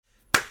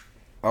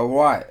All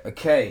right,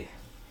 okay.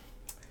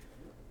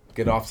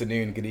 Good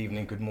afternoon, good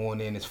evening, good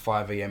morning. It's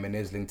 5 a.m. in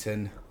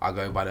Islington. I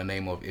go by the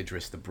name of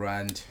Idris the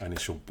Brand. And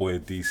it's your boy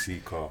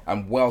DC Car.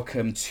 And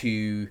welcome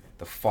to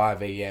the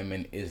 5 a.m.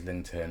 in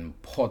Islington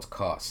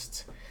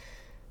podcast.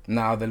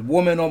 Now, the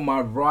woman on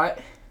my right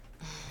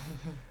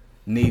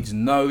needs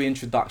no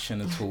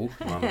introduction at all.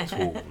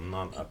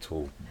 None at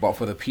all. But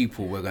for the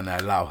people, we're going to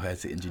allow her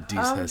to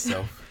introduce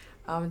herself.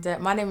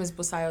 My name is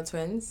Busayo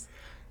Twins.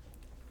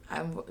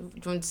 Do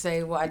you want to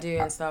say what I do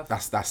and stuff?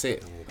 That's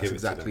it. That's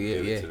exactly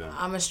it, yeah.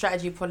 I'm a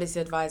strategy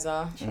policy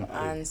advisor,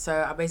 and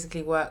so I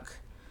basically work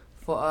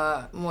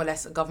for more or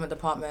less a government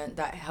department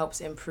that helps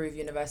improve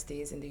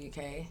universities in the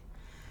UK.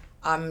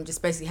 I'm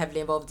just basically heavily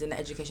involved in the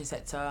education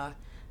sector.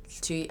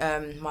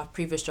 My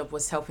previous job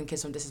was helping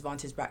kids from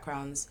disadvantaged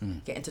backgrounds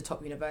get into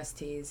top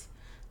universities.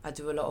 I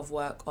do a lot of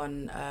work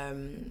on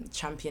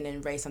championing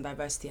race and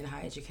diversity in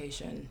higher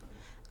education,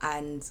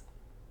 and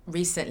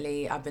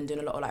recently I've been doing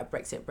a lot of like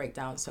Brexit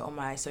breakdowns. So on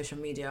my social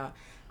media,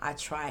 I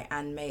try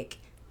and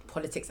make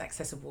politics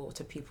accessible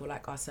to people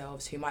like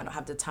ourselves who might not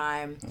have the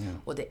time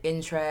or the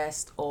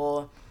interest,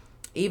 or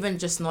even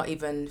just not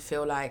even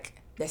feel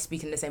like they're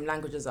speaking the same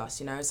language as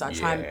us, you know. So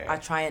I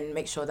try and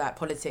make sure that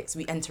politics,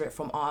 we enter it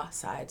from our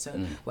side. So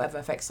whatever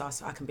affects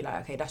us, I can be like,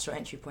 okay, that's your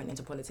entry point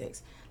into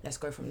politics. Let's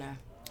go from there.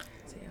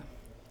 So yeah.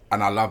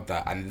 And I love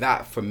that. And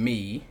that for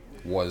me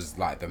was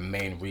like the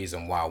main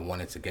reason why I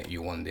wanted to get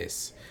you on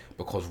this.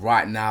 Because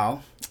right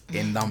now,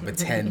 in number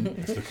 10...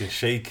 It's looking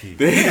shaky.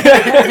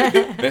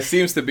 There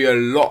seems to be a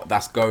lot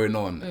that's going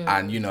on.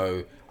 And, you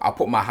know, I'll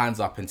put my hands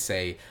up and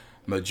say,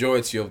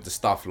 majority of the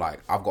stuff,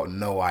 like, I've got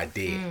no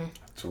idea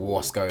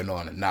what's going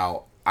on.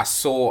 Now, I've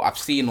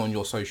seen on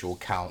your social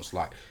accounts,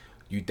 like,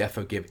 you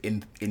definitely give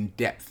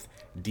in-depth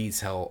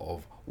detail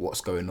of what's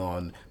going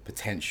on,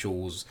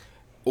 potentials,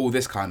 all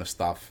this kind of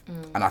stuff.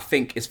 And I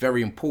think it's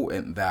very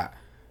important that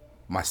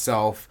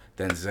myself,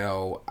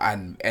 Denzel,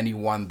 and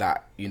anyone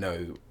that, you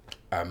know,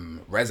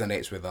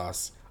 resonates with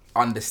us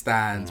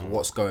understands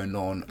what's going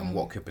on and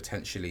what could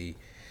potentially...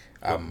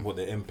 what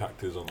the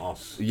impact is on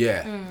us.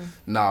 Yeah.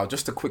 Now,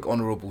 just a quick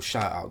honourable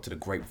shout out to the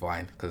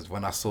Grapevine, because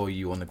when I saw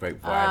you on the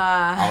Grapevine,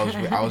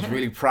 I was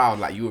really proud.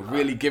 Like, you were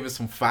really giving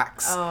some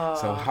facts.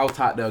 So hold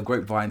tight there,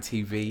 Grapevine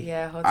TV.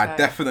 Yeah, hold I tight.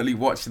 definitely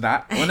watched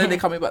that. When are they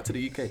coming back to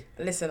the UK?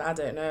 Listen, I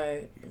don't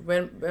know.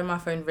 When my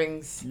phone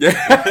rings, we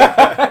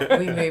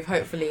move,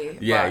 hopefully.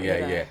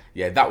 Yeah.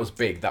 That was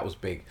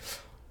big.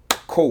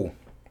 Cool.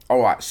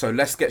 All right, so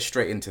let's get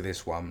straight into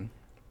this one.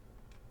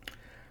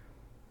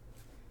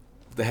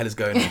 What the hell is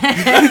going on?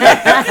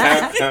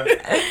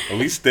 Are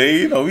we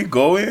staying? Are we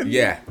going?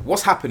 Yeah.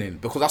 What's happening?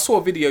 Because I saw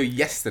a video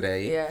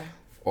yesterday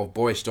of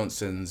Boris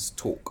Johnson's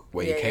talk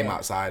where he came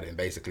outside and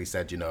basically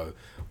said, you know,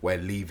 we're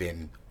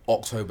leaving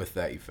October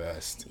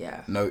 31st.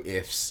 Yeah. No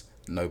ifs,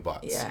 no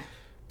buts. Yeah.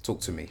 Talk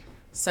to me.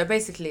 So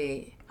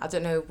basically, I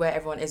don't know where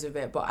everyone is with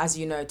it, but as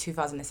you know,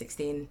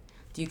 2016,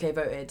 the UK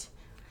voted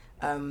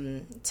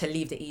to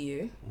leave the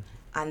EU,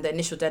 and the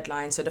initial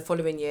deadline, so the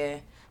following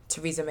year,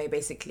 Theresa May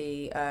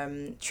basically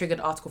triggered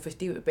Article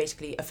 50, which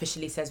basically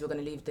officially says we're going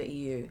to leave the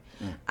EU.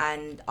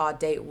 And our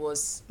date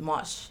was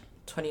March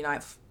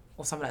 29th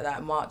or something like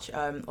that, March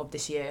of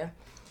this year.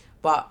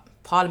 But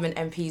Parliament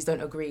MPs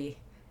don't agree.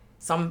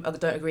 Some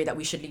don't agree that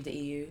we should leave the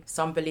EU.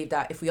 Some believe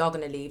that if we are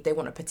going to leave, they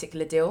want a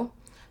particular deal.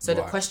 So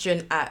the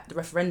question at the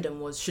referendum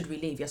was, should we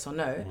leave, yes or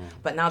no?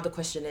 But now the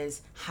question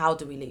is, how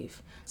do we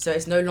leave? So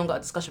it's no longer a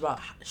discussion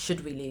about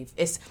should we leave.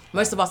 It's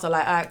most of us are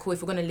like, all right, cool,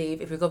 if we're going to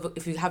leave,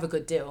 if we have a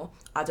good deal,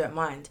 I don't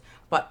mind.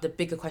 But the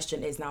bigger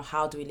question is now,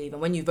 how do we leave?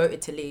 And when you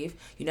voted to leave,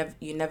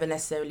 you never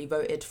necessarily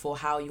voted for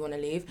how you want to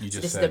leave. You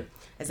so just this said, is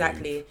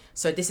exactly. leave.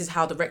 So this is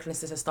how the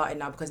recklessness has started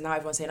now, because now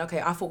everyone's saying,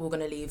 okay, I thought we were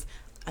going to leave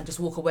and just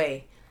walk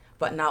away.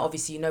 But now,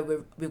 obviously, you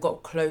know, we've got a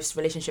close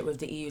relationship with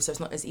the EU, so it's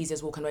not as easy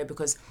as walking away,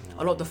 because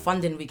a lot of the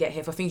funding we get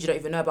here for things you don't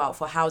even know about,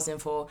 for housing,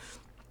 for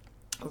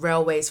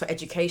railways, for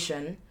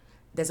education,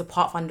 there's a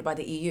part funded by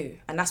the EU.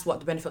 And that's what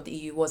the benefit of the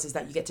EU was, is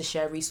that you get to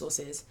share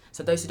resources.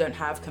 So those who don't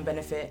have can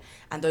benefit,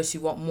 and those who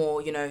want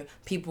more, you know,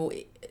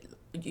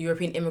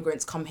 European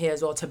immigrants come here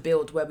as well to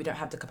build where we don't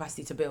have the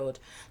capacity to build.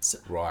 So,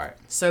 right.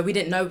 So we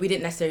didn't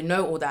necessarily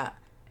know all that.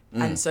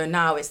 And so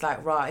now it's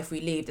like, right, if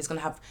we leave,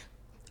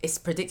 it's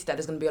predicted that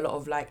there's going to be a lot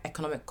of like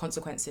economic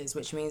consequences,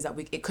 which means that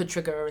it could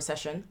trigger a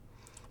recession,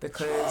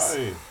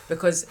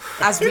 because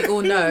as we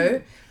all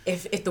know,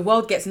 if the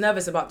world gets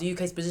nervous about the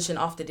UK's position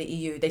after the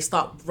EU, they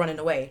start running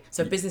away.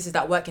 So businesses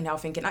that work in here are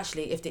thinking,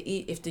 actually, if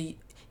the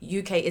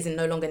UK isn't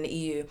no longer in the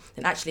EU,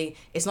 then actually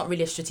it's not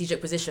really a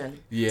strategic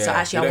position. Yeah. So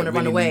actually I want to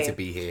run away. Need to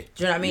be here.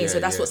 Do you know what I mean? Yeah, so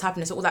that's what's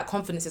happening. So all that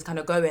confidence is kind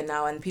of going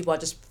now, and people are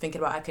just thinking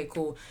about, okay,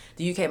 cool,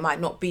 the UK might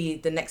not be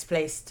the next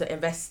place to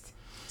invest,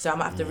 so I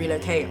might have to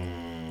relocate.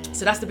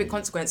 So that's the big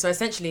consequence. So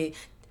essentially,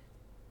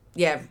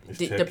 the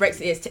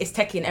Brexit is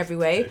techie in every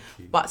way.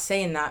 But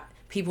saying that,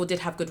 people did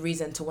have good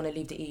reason to want to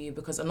leave the EU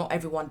because not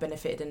everyone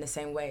benefited in the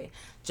same way.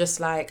 Just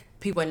like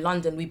people in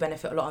London, we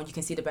benefit a lot, and you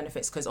can see the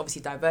benefits because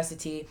obviously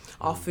diversity,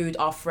 our food,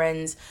 our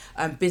friends,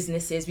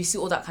 businesses, we see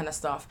all that kind of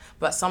stuff.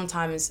 But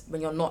sometimes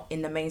when you're not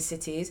in the main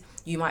cities,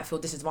 you might feel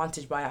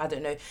disadvantaged by, I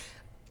don't know,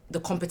 the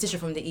competition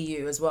from the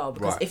EU as well,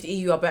 because if the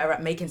EU are better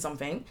at making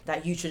something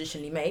that you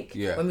traditionally make,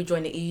 when we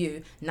join the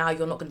EU, now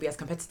you're not going to be as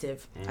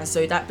competitive, and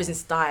so that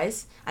business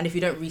dies. And if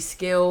you don't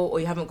reskill or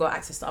you haven't got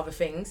access to other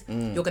things,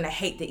 you're going to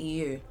hate the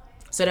EU.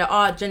 So there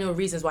are genuine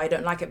reasons why you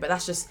don't like it, but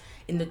that's just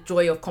in the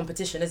joy of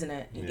competition, isn't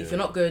it? If you're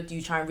not good,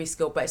 you try and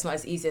reskill, but it's not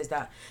as easy as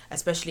that,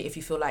 especially if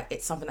you feel like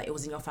it's something that it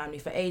was in your family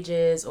for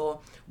ages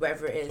or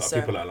wherever it is. Like so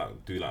people that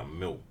like do like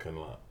milk and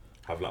like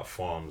have like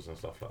farms and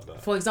stuff like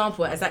that. For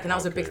example, exactly, and that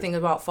was a big thing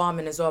about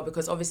farming as well,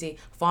 because obviously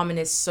farming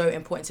is so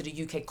important to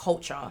the UK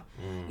culture.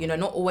 You know,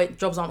 not always,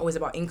 jobs aren't always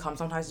about income.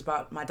 Sometimes it's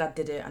about, my dad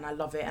did it and I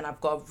love it and I've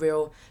got a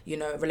real, you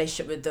know,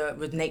 relationship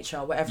with nature,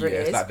 whatever it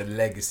is. It's like the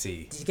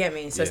legacy. Do you get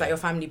me? So it's like your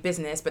family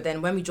business. But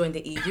then when we joined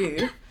the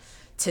EU,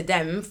 to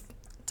them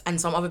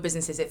and some other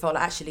businesses, it felt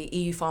like actually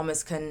EU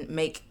farmers can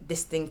make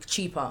this thing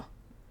cheaper.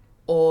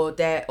 Or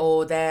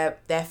their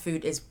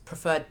food is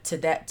preferred to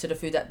the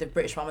food that the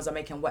British farmers are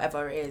making,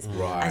 whatever it is.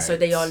 Right. And so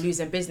they are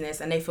losing business,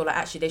 and they feel like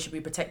actually they should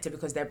be protected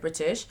because they're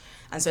British.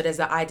 And so there's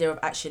that idea of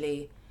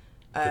actually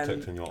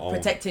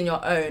protecting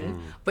your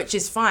own, which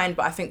is fine.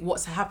 But I think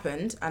what's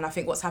happened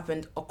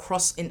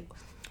across in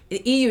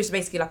the EU is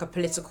basically like a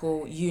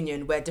political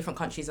union where different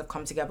countries have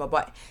come together,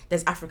 but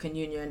there's African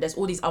Union, there's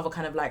all these other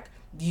kind of like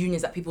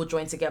unions that people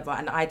join together,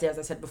 and the idea, as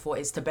I said before,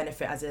 is to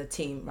benefit as a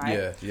team,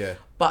 right? Yeah.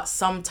 But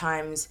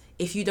sometimes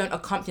if you don't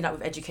accompany that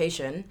with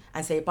education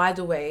and say, by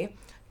the way,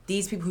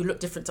 these people who look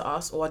different to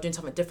us or are doing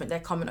something different, they're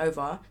coming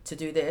over to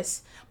do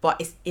this,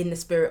 but it's in the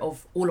spirit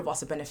of all of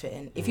us are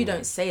benefiting. If you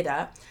don't say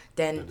that,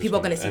 then people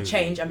are going to see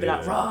change and be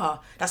like, rah,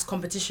 that's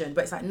competition.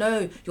 But it's like,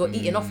 no, you're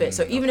eating off it.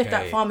 So even if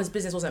that farmer's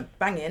business wasn't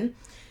banging,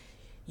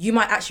 you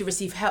might actually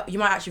receive help. You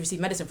might actually receive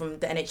medicine from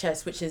the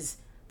NHS,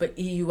 but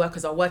EU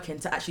workers are working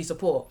to actually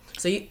support.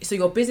 So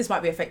your business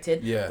might be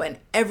affected, but in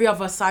every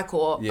other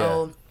cycle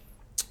or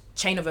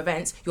chain of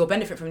events, you'll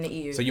benefit from the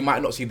EU. So you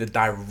might not see the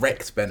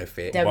direct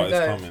benefit, there we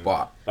go. It's coming.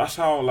 But that's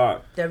how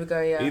like there we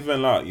go. Yeah.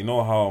 Even like, you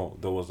know how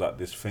there was like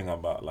this thing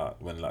about like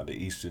when like the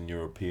Eastern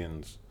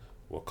Europeans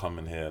were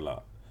coming here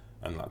like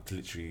and like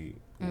literally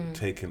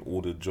taking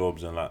all the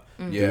jobs and like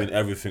doing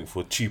everything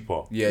for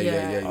cheaper.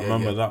 I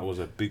remember that was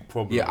a big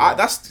problem.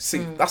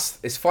 That's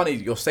it's funny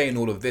you're saying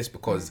all of this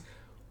because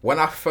when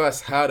I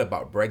first heard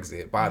about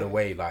Brexit, by the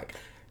way, like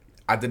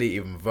I didn't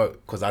even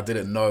vote because I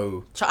didn't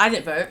know. I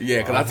didn't vote.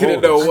 Yeah, because I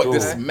didn't know what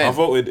this meant. I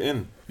voted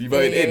in. You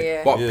voted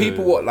in, but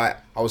people were like,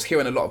 I was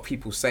hearing a lot of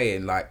people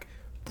saying like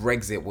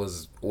Brexit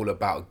was all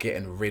about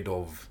getting rid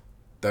of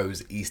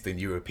those Eastern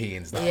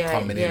Europeans that are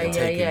coming in and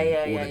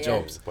taking all the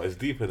jobs. But it's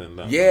deeper than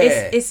that.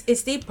 Yeah,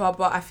 it's deeper.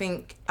 But I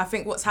think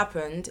what's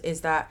happened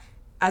is that,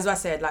 as I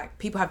said, like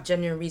people have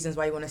genuine reasons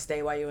why you want to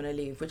stay, why you want to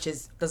leave, which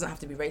doesn't have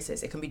to be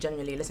racist. It can be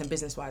genuinely, listen,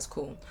 business wise,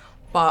 cool.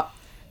 But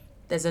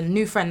there's a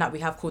new friend that we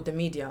have called the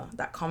media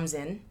that comes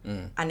in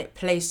and it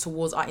plays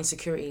towards our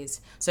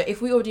insecurities. So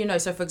if we already know,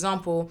 so for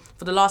example,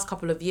 for the last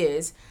couple of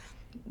years,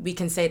 we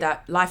can say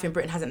that life in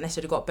Britain hasn't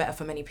necessarily got better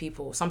for many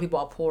people. Some people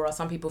are poorer.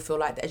 Some people feel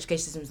like the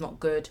education system is not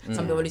good.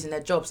 Some people are losing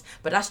their jobs.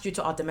 But that's due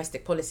to our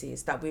domestic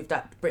policies that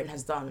Britain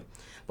has done.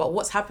 But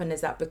what's happened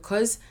is that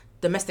because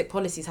domestic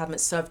policies haven't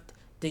served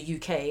the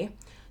UK,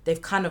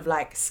 they've kind of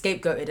like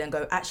scapegoated and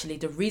go, actually,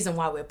 the reason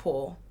why we're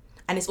poor,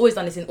 and it's always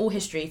done this in all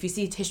history. If you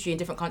see history in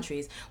different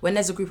countries, when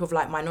there's a group of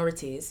like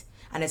minorities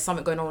and there's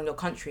something going on in your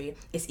country,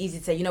 it's easy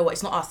to say, you know what,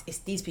 it's not us, it's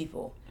these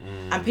people.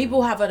 And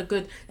people have a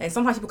good, and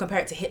sometimes people compare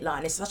it to Hitler,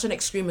 and it's such an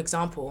extreme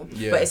example,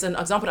 but it's an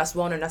example that's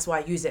well known, that's why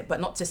I use it,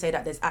 but not to say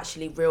that there's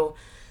actually real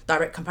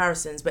direct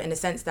comparisons, but in the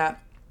sense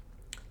that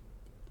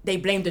they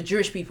blamed the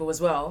Jewish people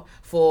as well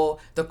for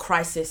the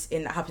crisis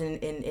happening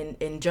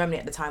in Germany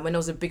at the time when there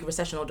was a big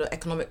recession or the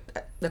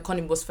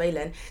economy was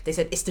failing. They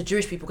said it's the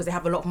Jewish people because they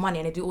have a lot of money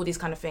and they do all these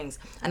kind of things,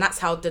 and that's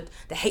how the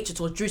hatred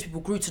towards Jewish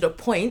people grew to the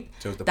point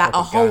that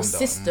a whole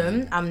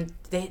system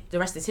the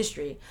rest is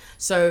history.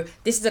 So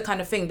this is the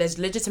kind of thing. There's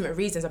legitimate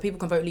reasons and people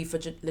can vote leave for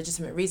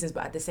legitimate reasons,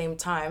 but at the same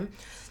time,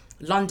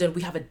 London,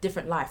 we have a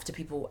different life to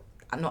people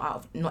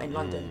not in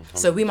London.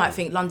 So we might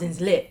think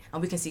London's lit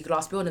and we can see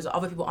glass buildings, but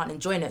other people aren't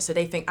enjoying it. So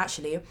they think,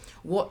 actually,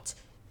 what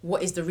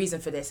is the reason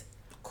for this?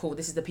 Cool,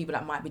 this is the people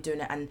that might be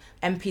doing it. And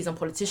MPs and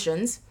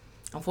politicians,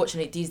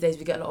 unfortunately, these days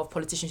we get a lot of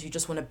politicians who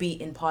just want to be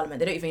in Parliament.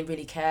 They don't even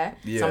really care.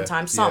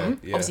 Sometimes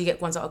obviously you get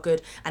ones that are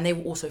good and they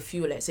will also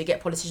fuel it. So you get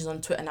politicians on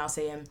Twitter now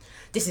saying,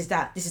 this is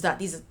that, this is that,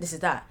 this is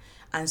that.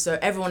 And so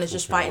everyone is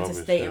just fighting to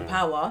stay in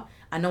power,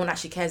 and no one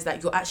actually cares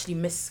that you're actually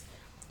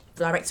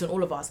misdirecting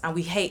all of us. And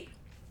we hate.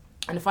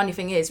 And the funny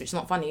thing is, which is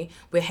not funny,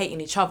 we're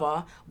hating each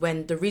other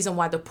when the reason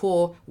why the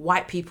poor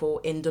white people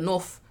in the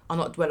north are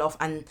not well off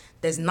and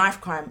there's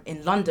knife crime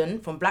in London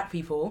from black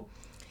people,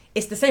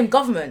 it's the same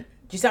government.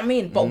 Do you see what I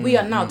mean? But we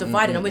are now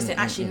divided, and we're saying,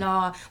 actually,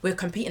 nah, we're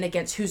competing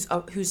against who's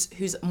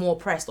more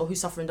oppressed or who's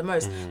suffering the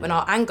most. When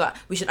our anger,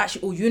 we should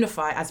actually all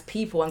unify as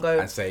people and go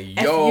and say,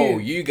 yo,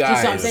 you guys. Do you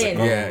see what I'm saying?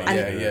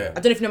 Yeah. I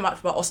don't know if you know much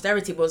about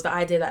austerity, but it was the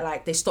idea that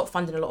like they stopped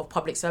funding a lot of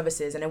public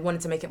services and they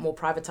wanted to make it more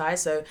privatized.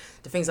 So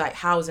the things like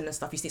housing and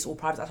stuff, you see it's all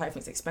private. That's why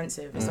everything's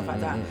expensive and stuff like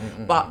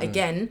that. But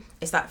again,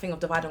 it's that thing of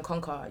divide and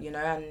conquer, you know,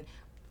 and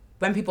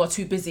when people are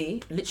too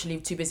busy, literally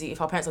too busy,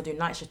 if our parents are doing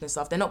night shift and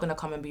stuff, they're not going to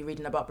come and be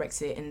reading about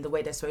Brexit in the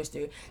way they're supposed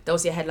to. They'll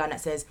see a headline that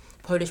says,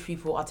 Polish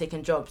people are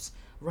taking jobs.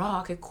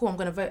 Rah, okay, cool, I'm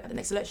going to vote at the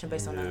next election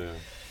based on that.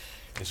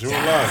 It's real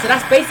life. So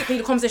that's basically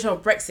the conversation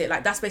of Brexit.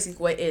 Like, that's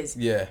basically what it is.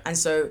 Yeah. And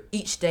so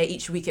each day,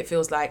 each week, it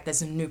feels like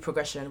there's a new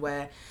progression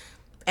where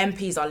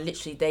MPs are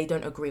literally, they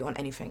don't agree on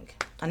anything.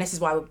 And this is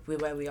why we're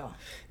where we are.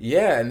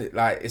 Yeah, and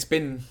like, it's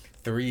been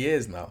 3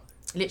 years now.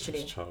 Literally.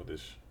 It's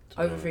childish.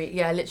 Over 3,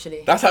 yeah,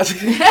 literally. That's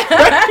actually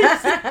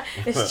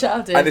It's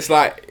childish. And it's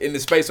like, in the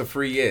space of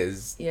 3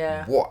 years,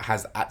 Yeah. what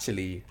has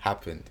actually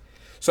happened?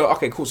 So,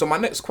 okay, cool. So my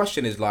next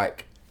question is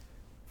like,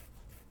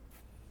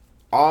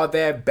 are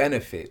there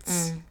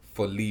benefits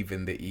for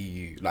leaving the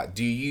EU? Like,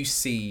 do you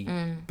see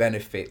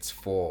benefits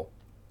for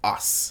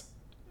us?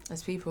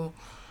 As people.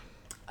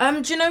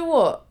 Do you know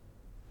what?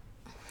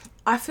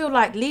 I feel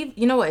like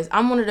you know what it is?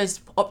 I'm one of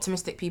those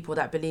optimistic people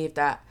that believe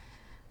that,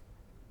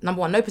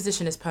 number one, no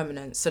position is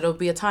permanent. So there'll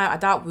be a time, I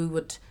doubt we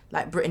would,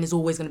 like Britain is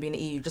always going to be in the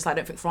EU, just like I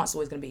don't think France is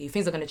always going to be EU.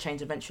 Things are going to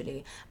change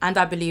eventually. And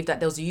I believe that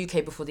there was a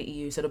UK before the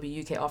EU, so there'll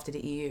be UK after the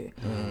EU.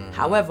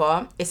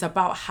 However, it's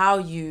about how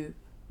you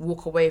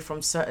walk away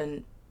from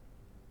certain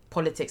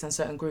politics and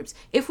certain groups.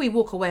 If we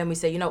walk away and we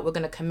say, you know what, we're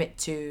going to commit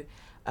to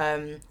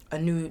a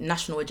new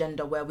national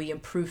agenda where we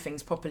improve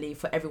things properly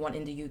for everyone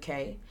in the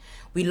UK.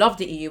 We love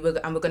the EU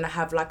and we're going to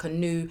have like a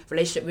new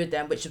relationship with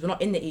them, which is we're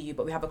not in the EU,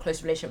 but we have a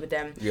close relationship with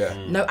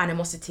them. No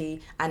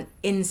animosity. And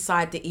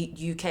inside the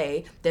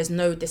UK, there's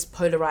no this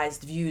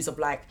polarized views of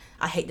like,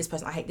 I hate this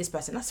person, I hate this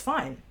person. That's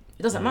fine.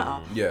 It doesn't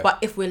matter. But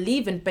if we're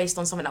leaving based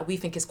on something that we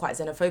think is quite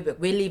xenophobic,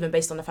 we're leaving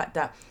based on the fact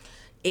that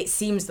it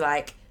seems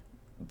like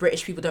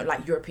British people don't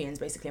like Europeans,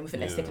 basically, and we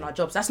think they're taking our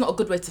jobs. That's not a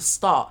good way to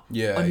start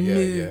a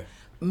new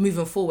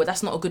moving forward.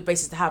 That's not a good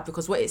basis to have,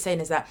 because what it's saying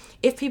is that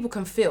if people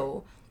can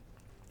feel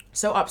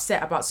so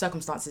upset about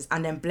circumstances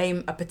and then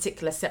blame a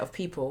particular set of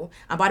people,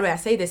 and by the way, I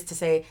say this to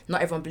say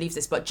not everyone believes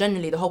this, but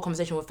generally the whole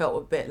conversation will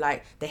felt a bit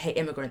like they hate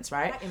immigrants,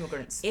 right?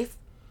 Immigrants. If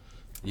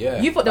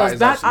you thought there was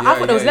bad. I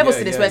thought there was levels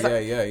to this, where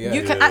it's like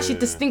you can actually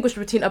distinguish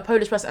between a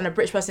Polish person and a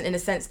British person in the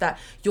sense that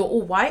you're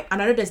all white,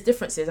 and I know there's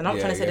differences, and I'm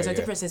not trying to say there's no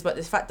differences, but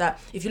the fact that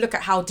if you look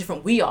at how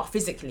different we are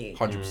physically,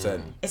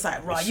 100%, it's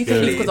like right, you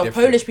can leave because of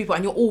Polish people,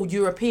 and you're all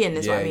European,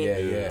 is what I mean.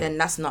 Then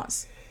that's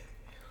nuts.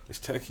 It's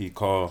techie,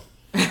 Carl.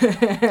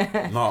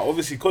 No,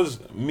 obviously, because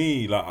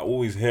me, like, I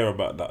always hear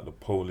about that, the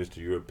Polish,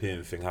 the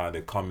European thing, how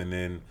they're coming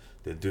in,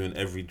 they're doing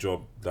every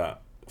job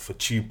that for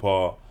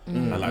cheaper,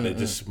 and like they're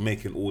just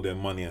making all their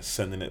money and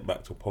sending it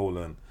back to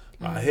Poland.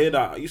 Like, I hear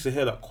that. I used to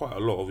hear that quite a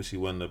lot, obviously,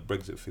 when the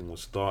Brexit thing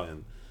was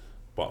starting.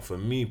 But for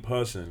me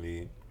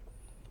personally,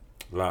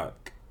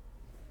 like,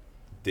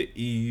 the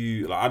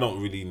EU, like, I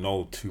don't really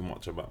know too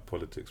much about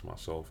politics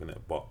myself, innit,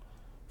 but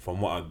from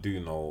what I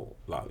do know,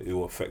 like, it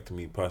will affect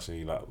me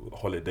personally, like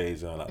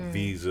holidays and like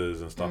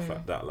visas and stuff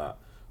like that. Like,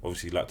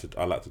 obviously,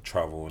 I like to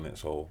travel, in it.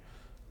 So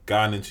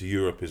going into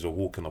Europe is a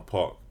walk in the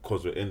park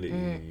because we're in the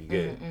EU. You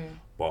get it,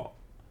 but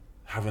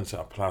having to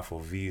apply for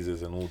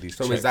visas and all these.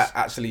 So checks, is that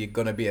actually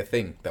gonna be a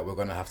thing that we're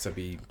gonna have to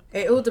be?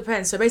 It all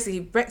depends. So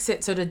basically,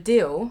 Brexit. So the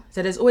deal.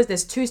 So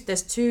there's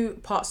two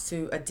parts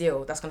to a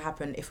deal that's gonna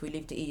happen if we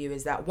leave the EU.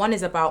 Is that one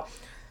is about.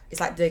 It's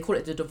like they call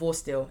it the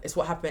divorce deal. It's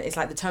what happened. It's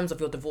like the terms of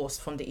your divorce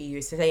from the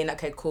EU. So saying,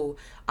 okay, cool,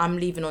 I'm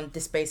leaving on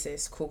this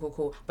basis.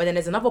 Cool. But then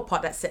there's another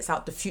part that sets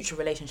out the future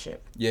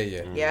relationship.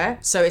 Yeah.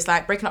 So it's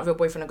like breaking up with your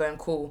boyfriend and going,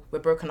 cool, we're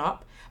broken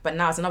up. But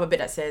now it's another bit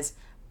that says,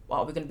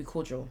 well, are we going to be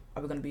cordial?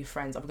 Are we going to be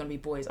friends? Are we going to be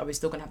boys? Are we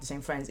still going to have the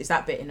same friends? It's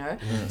that bit, you know?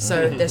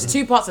 So there's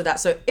two parts of that.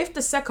 So if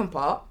the second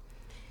part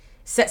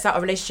sets out a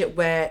relationship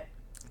where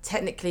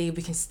technically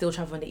we can still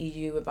travel in the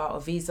EU without a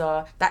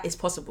visa, that is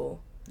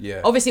possible.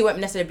 Yeah. Obviously, it won't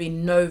necessarily be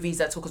no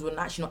visa at all because we're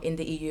actually not in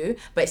the EU,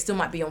 but it still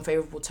might be on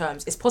favourable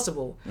terms. It's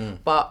possible.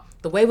 But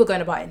the way we're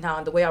going about it now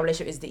and the way our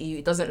relationship is with the EU,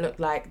 it doesn't look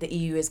like the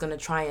EU is going to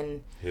try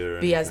and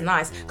be as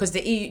nice. Because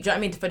the EU, do you know what I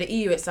mean? For the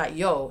EU, it's like,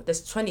 yo,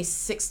 there's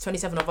 26,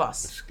 27 of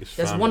us. It's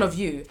there's family. one of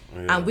you.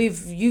 And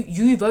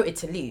you voted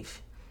to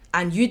leave.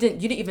 And you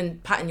didn't even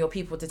pattern your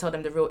people to tell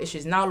them the real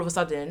issues. Now all of a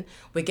sudden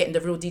we're getting the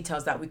real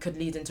details that we could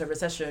lead into a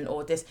recession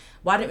or this.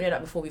 Why didn't we know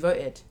that before we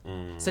voted?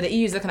 So the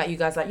EU is looking at you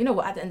guys like, you know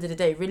what, at the end of the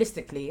day,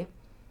 realistically,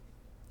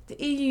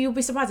 the EU, you'll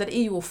be surprised that the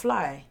EU will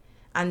fly.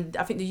 And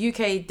I think the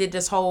UK did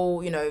this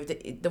whole, you know,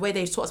 the way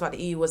they talked about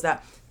the EU was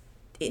that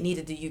it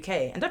needed the UK.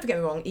 And don't forget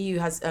me wrong,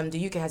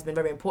 the UK has been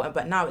very important,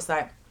 but now it's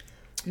like,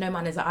 no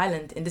man is an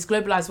island in this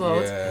globalized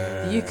world.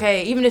 The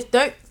UK, even if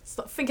don't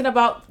stop thinking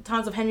about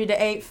times of Henry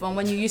VIII and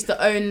when you used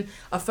to own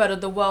a third of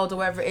the world or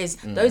whatever it is,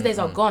 those days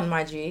are gone,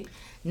 my G.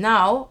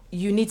 Now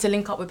you need to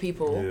link up with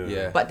people,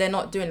 Yeah. but they're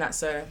not doing that.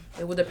 So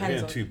it will They're depend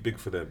getting on, too big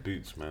for their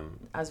boots, man.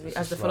 as It's the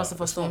just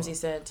philosopher like, Stormzy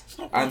said. It's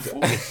not And- by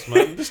force,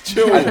 man. Just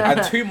chill.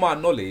 And to my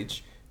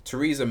knowledge,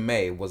 Theresa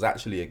May was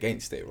actually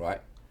against it,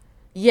 right?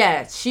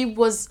 Yeah, she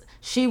was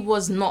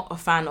not a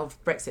fan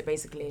of Brexit,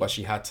 basically. But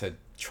she had to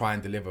try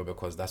and deliver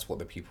because that's what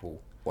the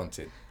people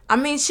wanted. I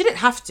mean, she didn't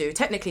have to.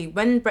 Technically,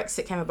 when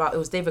Brexit came about, it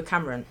was David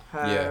Cameron,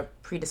 her Yeah.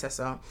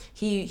 predecessor.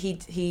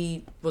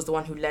 He was the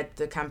one who led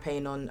the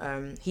campaign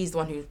on. He's the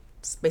one who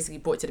basically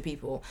brought it to the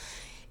people.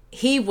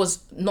 He was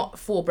not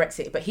for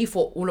Brexit, but he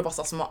thought all of us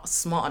are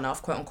smart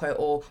enough, quote unquote,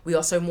 or we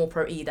are so more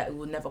pro-EU that it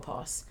will never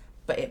pass.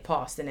 But it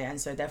passed, didn't it? And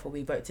so therefore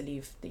we voted to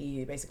leave the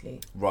EU, basically.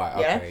 Right,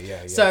 Yeah? okay,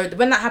 yeah. So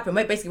when that happened,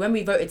 basically when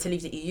we voted to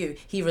leave the EU,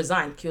 he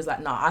resigned. He was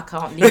like, nah, I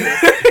can't leave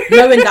this.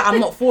 Knowing that I'm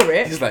not for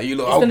it, He's like, you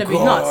look, it's going to be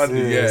nuts.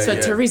 Yeah, So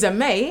yeah. Theresa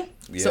May,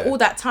 so Yeah. all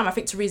that time, I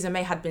think Theresa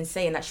May had been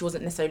saying that she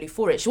wasn't necessarily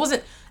for it. She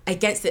wasn't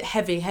against it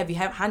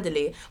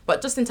heavy-handedly,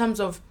 but just in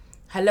terms of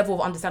her level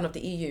of understanding of the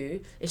EU,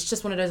 it's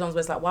just one of those ones where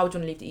it's like, why would you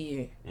want to leave the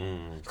EU?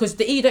 Because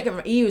the EU, don't get me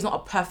wrong, EU is not a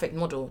perfect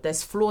model.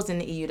 There's flaws in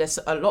the EU. There's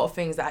a lot of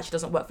things that actually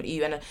doesn't work for the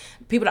EU, and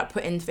people that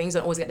put in things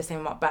don't always get the same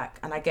amount back,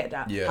 and I get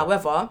that. Yeah.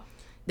 However,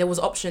 there was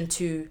option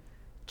to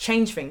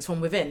change things from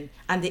within,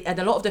 and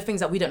a lot of the things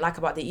that we don't like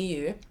about the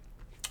EU,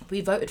 we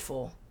voted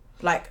for.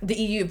 Like the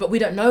EU, but we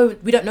don't know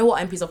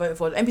what MPs are voting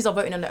for. The MPs are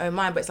voting on their own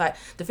mind, but it's like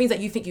the things that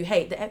you think you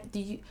hate. Do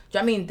you know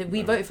what I mean?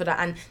 We voted for that,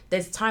 and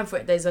there's time for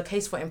it. There's a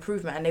case for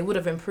improvement, and they would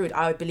have improved,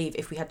 I would believe,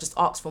 if we had just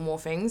asked for more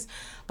things.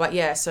 But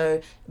yeah,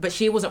 but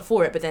she wasn't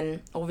for it. But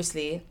then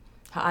obviously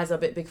her eyes are a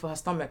bit big for her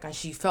stomach, and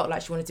she felt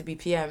like she wanted to be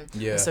PM.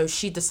 Yeah. And so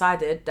she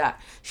decided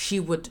that she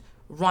would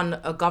run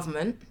a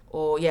government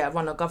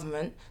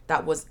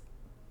that was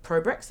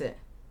pro-Brexit.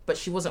 But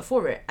she wasn't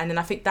for it. And then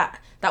I think that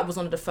was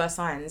one of the first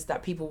signs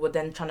that people were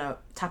then trying to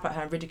tap at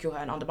her and ridicule her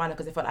and undermine her,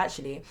 because they felt,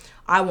 actually,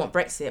 I want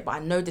Brexit, but I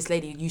know this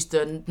lady used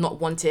to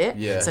not want it.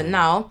 Yeah. So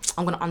now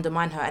I'm going to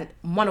undermine her. And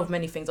one of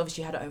many things,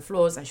 obviously she had her own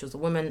flaws and she was a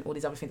woman, all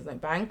these other things that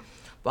don't bang.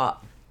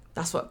 But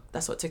that's what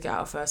took it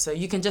out of her. So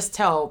you can just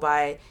tell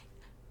by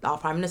our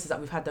prime ministers that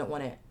we've had don't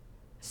want it.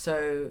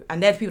 So,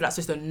 and they're the people that's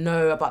supposed to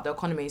know about the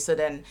economy. So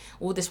then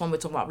all this one we're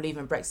talking about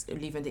leaving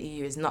the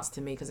EU is nuts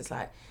to me, because it's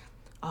like,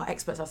 our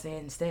experts are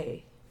saying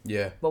stay.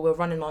 Yeah. But we're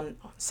running on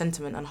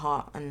sentiment and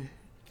heart and...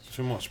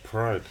 Too much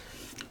pride.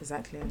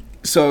 Exactly.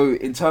 So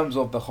in terms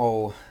of the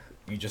whole,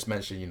 you just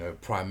mentioned,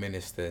 prime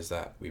ministers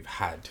that we've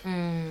had.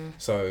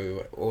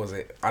 So what was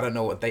it? I don't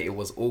know what date it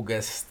was,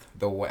 August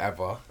the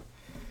whatever.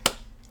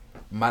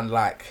 Man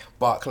like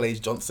Barclays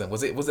Johnson.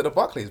 Was it the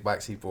Barclays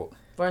bikes he brought?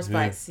 Boris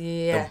Bikes,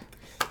 yeah.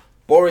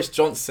 Boris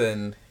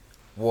Johnson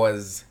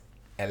was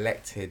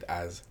elected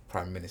as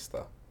prime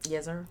minister.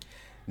 Yes, sir.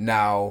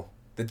 Now,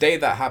 the day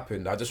that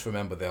happened, I just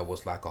remember there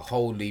was like a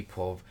whole leap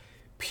of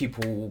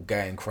people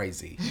going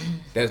crazy.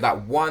 There's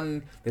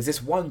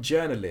this one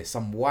journalist,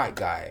 some white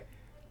guy,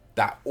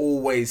 that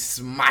always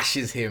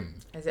smashes him.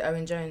 Is it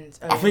Owen Jones?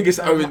 I think it's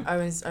Owen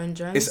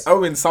Jones? It's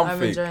Owen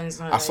something. Owen Jones,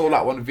 I saw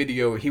like one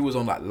video, he was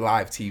on like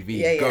live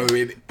TV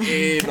going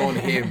in on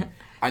him.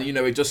 And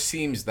it just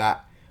seems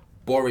that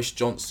Boris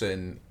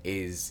Johnson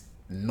is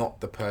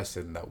not the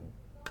person that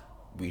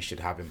we should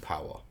have in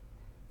power.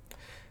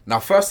 Now,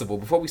 first of all,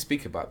 before we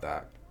speak about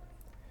that,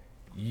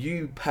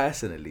 you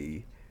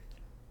personally,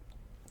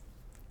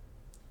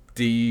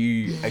 do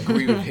you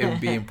agree with him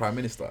being prime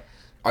minister?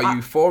 Are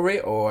you for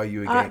it or are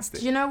you against it?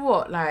 Do you know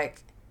what?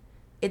 Like,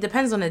 it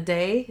depends on the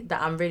day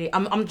that I'm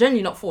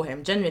genuinely not for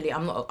him. Genuinely,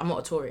 I'm not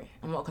a Tory.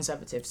 I'm not a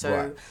Conservative. So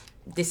Right.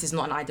 This is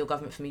not an ideal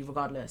government for me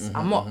regardless.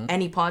 I'm not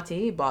any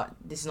party, but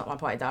this is not my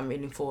party that I'm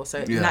really for. So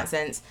in that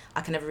sense,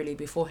 I can never really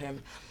be for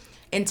him.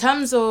 In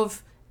terms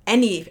of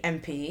any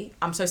MP,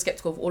 I'm so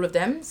skeptical of all of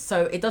them.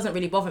 So it doesn't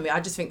really bother me. I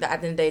just think that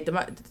at the end of the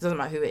day, it doesn't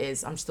matter who it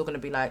is. I'm still going to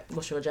be like,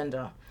 what's your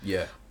agenda?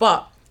 Yeah.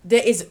 But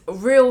there is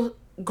real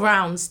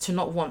grounds to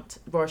not want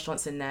Boris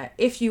Johnson there.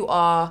 If you've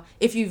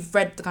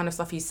read the kind of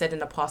stuff he's said in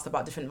the past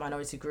about different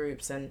minority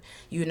groups, and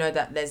you know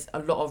that there's a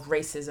lot of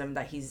racism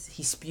that he's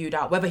spewed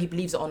out, whether he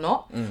believes it or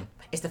not,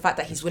 it's the fact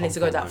that he's willing to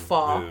go that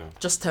far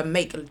just to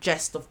make a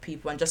jest of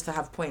people and just to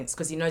have points,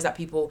 because he knows that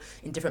people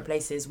in different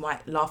places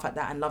might laugh at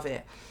that and love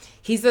it.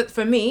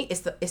 For me,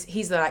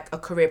 he's like a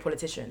career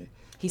politician.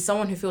 He's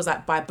someone who feels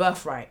like by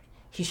birthright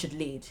he should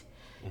lead.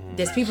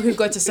 There's people who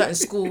go to certain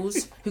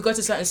schools, who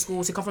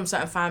come from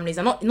certain families,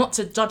 and not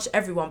to judge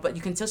everyone, but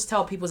you can just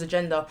tell people's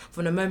agenda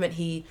from the moment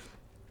he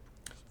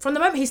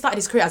started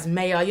his career as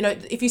mayor.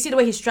 If you see the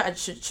way he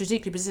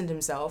strategically positioned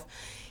himself,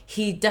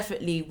 he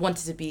definitely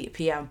wanted to be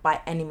PM by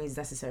any means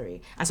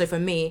necessary. And so for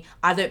me,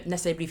 I don't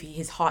necessarily believe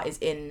his heart is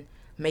in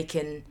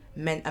making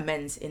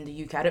amends in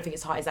the UK. I don't think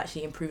his heart is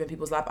actually improving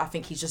people's life. I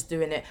think he's just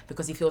doing it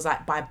because he feels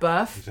like by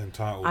birth, he's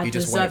entitled. I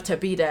deserve to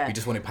be there. He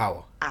just wanted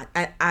power.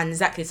 And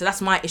exactly. So that's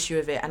my issue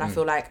with it. And I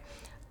feel like,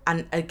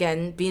 and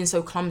again, being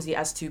so clumsy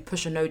as to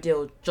push a no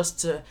deal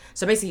so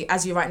basically,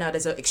 as you right now,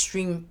 there's an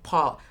extreme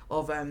part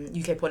of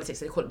UK politics,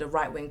 they call it the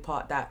right wing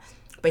part, that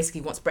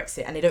basically wants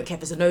Brexit, and they don't care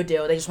if there's a no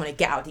deal. They just want to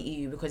get out of the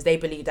EU because they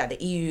believe that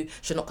the EU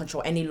should not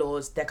control any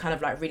laws. They're kind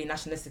of like really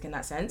nationalistic in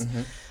that sense.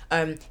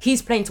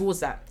 He's playing towards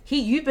that.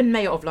 You've been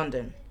mayor of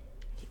London.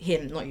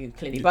 Him, not you,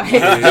 clearly, but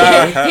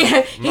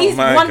he's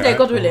one day,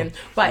 God willing,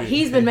 but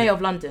he's been mayor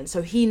of London,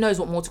 so he knows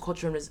what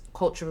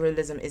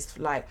multiculturalism is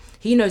like.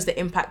 He knows the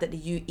impact that the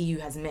EU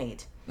has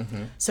made.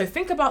 So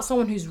think about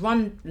someone who's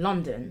run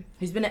London,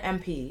 who's been an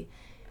MP,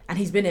 and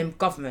he's been in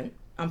government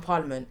and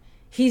parliament.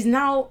 He's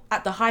now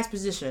at the highest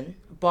position,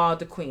 bar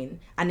the Queen,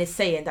 and is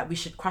saying that we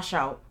should crash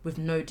out with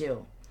no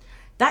deal.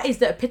 That is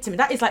the epitome.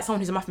 That is like someone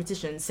who's a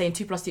mathematician saying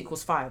 2 + 2 =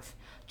 5.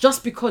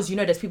 Just because, you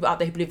know, there's people out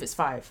there who believe it's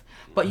 5.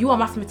 But you are a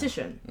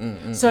mathematician.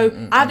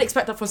 So I'd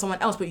expect that from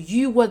someone else. But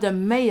you were the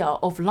mayor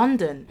of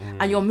London.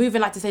 And you're moving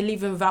like to say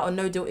leaving without a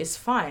no deal is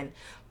fine.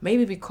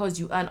 Maybe because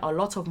you earn a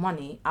lot of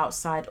money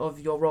outside of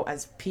your role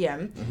as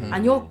PM.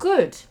 And you're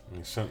good.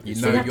 You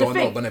know you're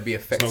not going to be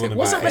affected.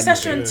 What's a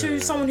recession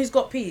to someone who's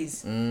got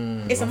peas?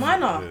 It's a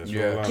minor. Do you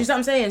know what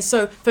I'm saying?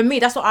 So for me,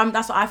 that's what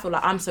I feel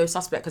like I'm so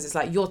suspect, because it's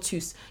like you're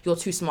too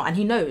smart, and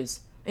he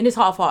knows. In his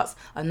heart of hearts,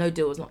 a no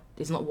deal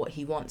is not what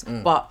he wants.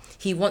 But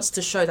he wants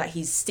to show that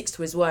he sticks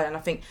to his word. And I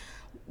think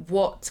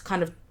what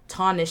kind of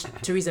tarnished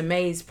Theresa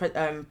May's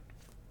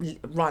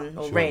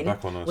reign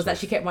was that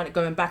she kept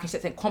going back, and she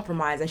kept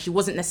compromise, and she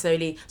wasn't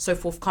necessarily so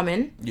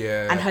forthcoming.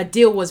 And her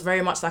deal was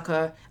very much like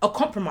a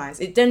compromise.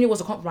 It genuinely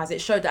was a compromise.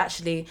 It showed that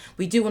actually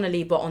we do want to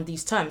leave, but on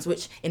these terms,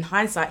 which in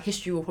hindsight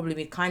history will probably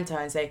be kind to her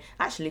and say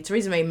actually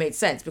Theresa May made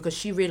sense, because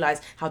she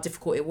realised how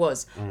difficult it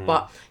was.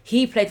 But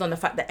he played on the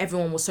fact that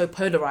everyone was so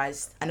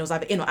polarised and it was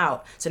either in or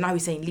out. So now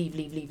he's saying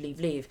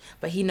leave.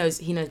 But he knows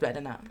better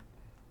than that.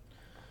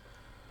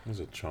 He's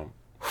a chump.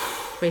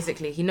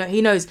 Basically, he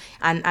knows,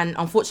 and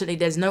unfortunately,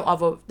 there's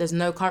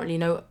currently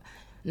no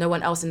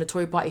one else in the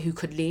Tory party who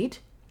could lead,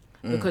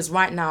 because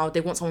right now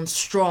they want someone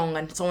strong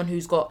and someone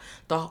who's got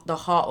the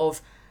heart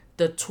of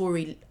the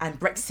Tory and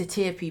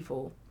Brexiteer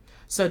people.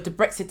 So the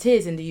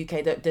Brexiteers in the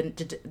UK,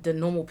 the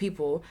normal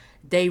people,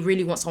 they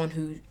really want someone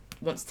who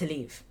wants to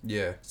leave.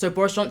 So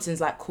Boris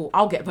Johnson's like, cool,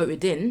 I'll get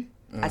voted in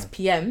as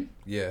PM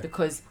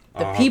because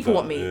the people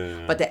want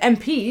me, but the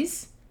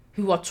MPs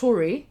who are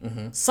Tory,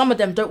 some of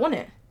them don't want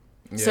it.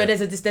 So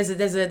there's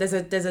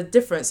a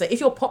difference. So if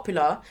you're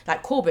popular,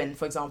 like Corbyn,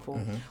 for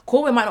example,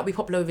 Corbyn might not be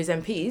popular with his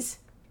MPs,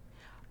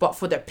 but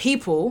for the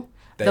people,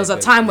 there was a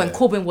time when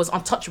Corbyn was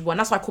untouchable, and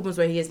that's why Corbyn's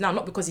where he is now.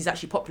 Not because he's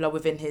actually popular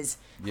within his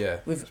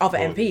with other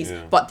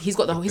MPs, but he's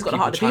got the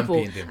heart of the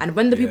people. And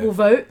when the people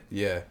vote,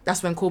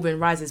 that's when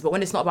Corbyn rises. But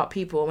when it's not about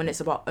people, when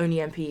it's about only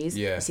MPs,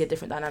 you see a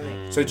different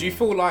dynamic. So do you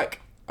feel like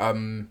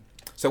who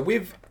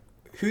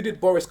did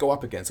Boris go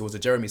up against? It was a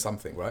Jeremy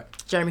something, right?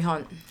 Jeremy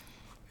Hunt.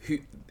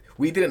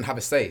 We didn't have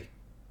a say.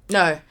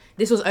 No,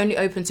 this was only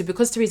open to,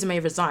 because Theresa May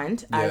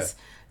resigned as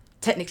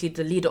technically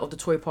the leader of the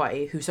Tory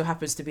party, who so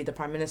happens to be the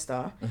Prime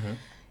Minister.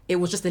 It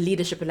was just a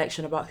leadership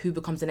election about who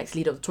becomes the next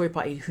leader of the Tory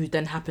party, who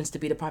then happens to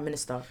be the Prime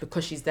Minister,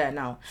 because she's there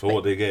now. So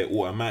what they get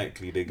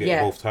automatically, they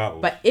get both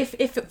titles. But if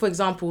for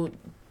example,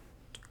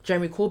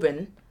 Jeremy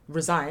Corbyn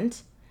resigned,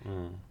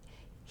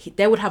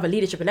 they would have a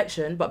leadership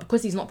election, but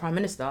because he's not Prime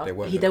Minister,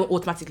 they don't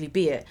automatically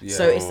be it.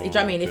 So it's, do you know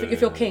what I mean?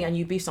 If you're king and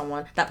you beat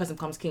someone, that person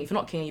becomes king. If you're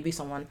not king and you beat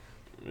someone,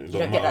 you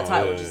don't get that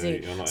title, you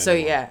see.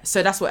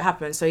 So that's what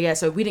happened. So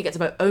we didn't get to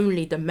vote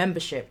only the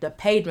membership, the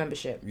paid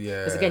membership.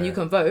 Because again, you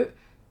can vote.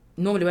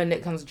 Normally when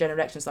it comes to general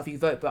election stuff, you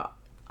vote, but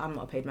I'm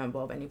not a paid member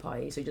of any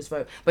party, so you just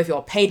vote. But if you're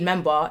a paid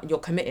member and you're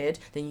committed,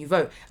 then you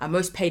vote. And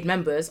most paid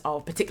members are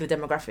a particular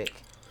demographic.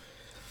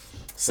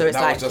 So it's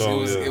like,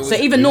 so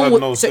even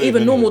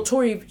normal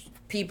Tory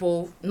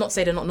people, not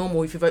say they're not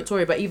normal if you vote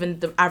Tory, but even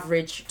the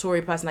average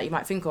Tory person that you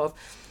might think of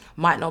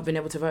might not have been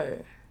able to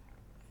vote.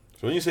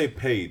 So when you say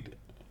paid,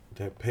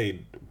 they're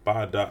paid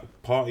by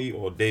that party,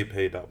 or they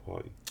pay that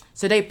party?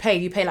 So you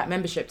pay like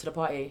membership to the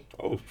party.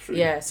 Oh, true.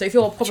 Yeah, so if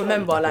you're a proper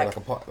member, like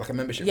a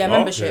membership. Yeah,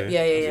 membership.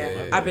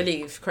 Yeah. I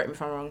believe. Correct me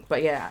if I'm wrong,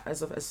 but yeah,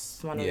 as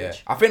my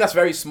knowledge. I think that's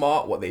very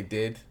smart what they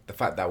did. The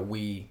fact that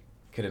we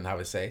couldn't have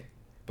a say.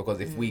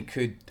 Because if we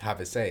could have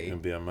a say,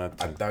 it'd be a mad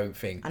thing. I don't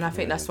think. And I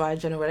think that's why a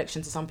general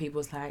election to some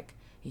people is like,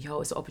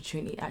 it's an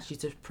opportunity actually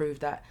to prove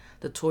that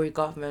the Tory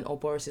government or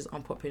Boris is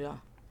unpopular.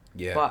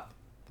 Yeah. But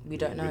we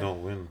don't know. We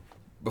don't win.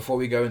 Before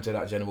we go into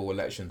that general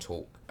election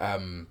talk,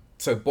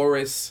 so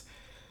Boris,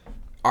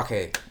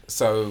 okay,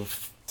 so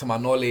to my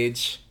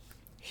knowledge,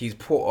 he's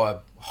put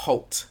a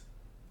halt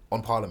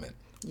on Parliament.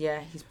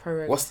 Yeah, he's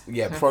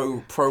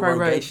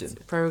prorogation.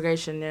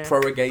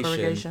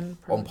 Prorogation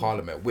on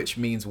Parliament, which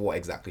means what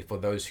exactly for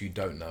those who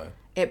don't know?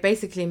 It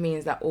basically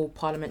means that all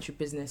parliamentary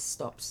business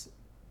stops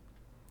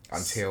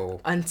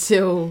until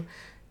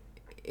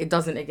it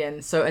doesn't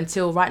again. So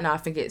until right now, I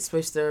think it's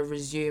supposed to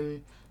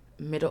resume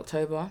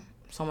mid-October,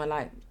 somewhere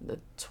like the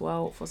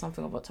 12th or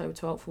something of October,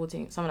 12th,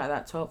 14th, something like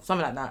that, 12th,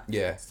 something like that.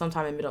 Yeah.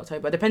 Sometime in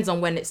mid-October. It depends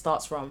on when it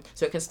starts from.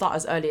 So it can start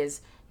as early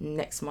as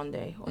next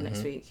Monday or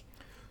next week.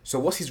 So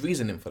what's his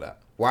reasoning for that?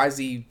 Why is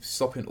he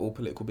stopping all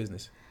political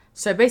business?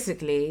 So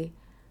basically,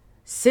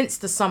 since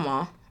the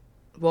summer,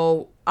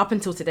 well, up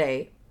until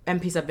today,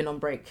 MPs have been on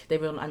break.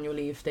 They've been on annual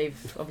leave. They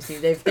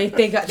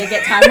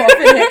get time off.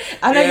 Innit?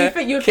 I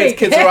know you think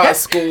kids are out of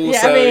school,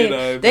 so I mean, you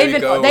know,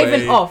 they've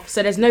been off.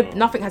 So there's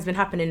nothing has been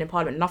happening in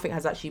Parliament. Nothing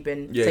has actually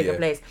been taking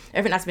place.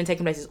 Everything that's been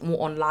taking place is all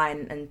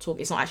online and talk.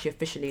 It's not actually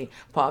officially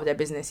part of their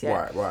business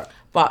yet. Right.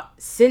 But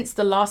since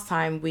the last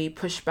time we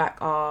pushed back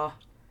our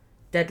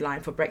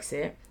deadline for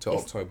Brexit to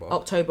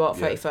October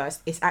 31st,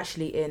 it's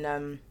actually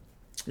in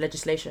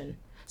legislation.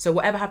 So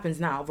whatever happens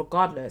now,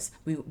 regardless,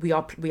 we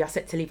are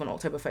set to leave on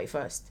October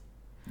 31st.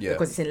 Yeah.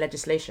 Because it's in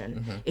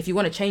legislation. If you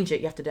want to change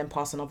it, you have to then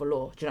pass another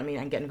law. Do you know what I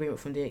mean? And get an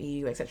agreement from the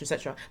EU, etc.,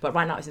 etc. But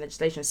right now it's in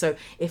legislation. So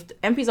if the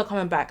MPs are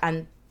coming back,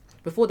 and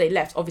before they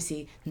left,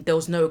 obviously there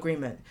was no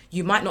agreement.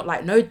 You might not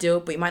like no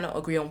deal, but you might not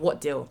agree on what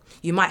deal.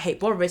 You might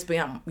hate Boris, but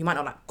you might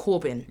not like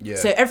Corbyn. Yeah.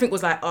 So everything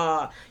was like,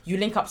 you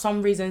link up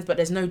some reasons, but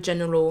there's no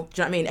general.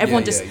 Do you know what I mean?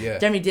 Everyone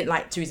generally didn't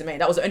like Theresa May.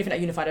 That was the only thing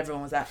that unified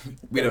everyone, was that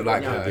we don't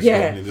like her.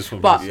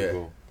 But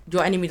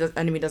your enemy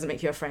doesn't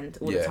make you a friend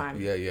all the time.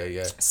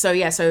 Yeah.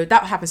 So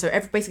that happened. So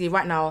basically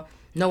right now,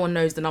 no one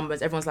knows the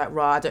numbers. Everyone's like,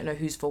 I don't know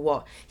who's for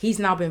what. He's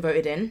now been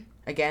voted in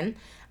again.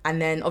 And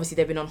then obviously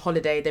they've been on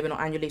holiday, they've been on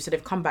annual leave, so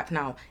they've come back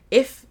now.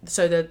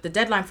 The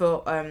deadline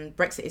for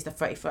Brexit is the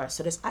 31st.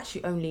 So there's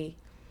actually only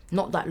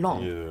not that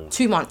long. Yeah.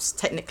 2 months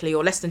technically,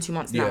 or less than 2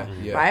 months now,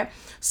 right?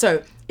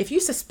 So if you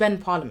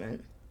suspend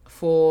Parliament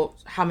for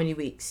how many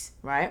weeks,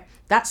 right?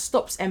 That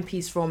stops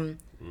MPs from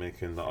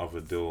making the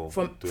other deal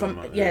from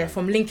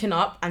linking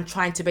up and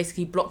trying to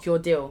basically block your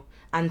deal,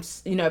 and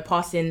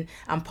passing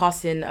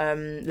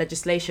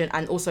legislation,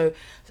 and also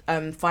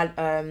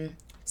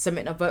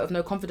submit a vote of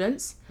no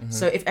confidence.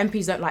 So if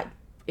MPs don't like,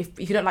 if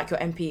you don't like your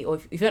MP, or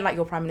if you don't like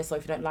your Prime Minister, or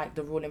if you don't like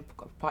the ruling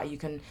party, you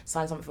can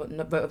sign something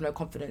for vote of no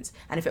confidence,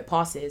 and if it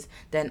passes,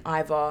 then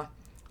either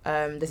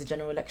there's a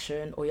general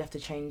election, or you have to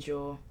change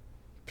your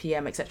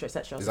PM, etc.,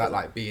 etc. Is that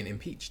like being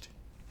impeached?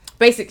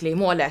 Basically,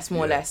 more or less.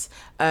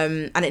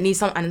 And it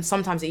needs and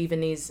sometimes it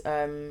even needs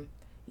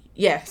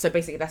so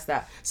basically that's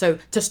that. So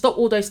to stop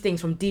all those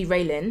things from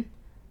derailing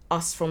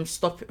us from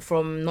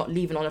not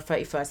leaving on the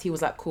 31st, he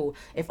was like, cool,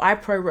 if I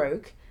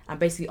prorogue and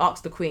basically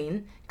ask the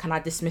Queen, can I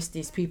dismiss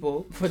these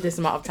people for this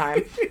amount of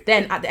time?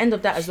 Then at the end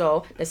of that as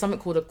well, there's something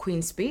called a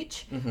Queen's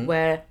speech,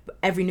 where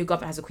every new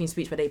government has a Queen's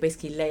speech where they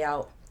basically lay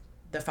out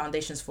the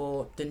foundations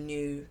for the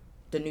new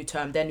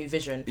term, their new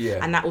vision,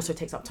 and that also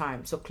takes up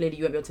time. So clearly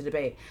you won't be able to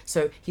debate.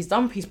 So he's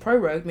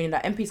prorogued, meaning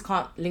that MPs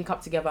can't link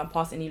up together and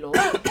pass any law.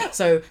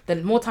 So the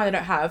more time they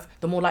don't have,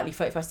 the more likely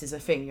 31st is a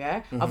thing,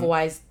 yeah?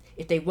 Otherwise,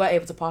 if they were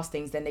able to pass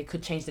things, then they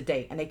could change the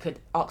date and they could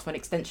ask for an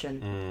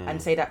extension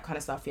and say that kind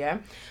of stuff, yeah?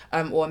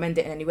 Or amend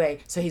it in any way.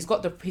 So he's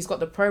got the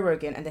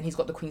prorogue in, and then he's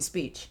got the Queen's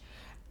speech.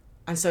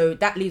 And so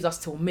that leaves us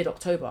till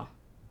mid-October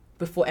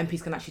before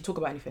MPs can actually talk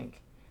about anything.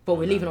 But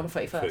we're leaving on the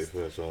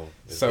 31st.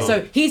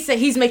 So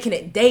he's making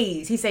it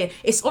days. He's saying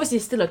it's obviously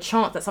still a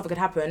chance that something could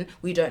happen.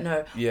 We don't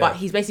know. Yeah. But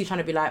he's basically trying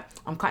to be like,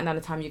 I'm cutting down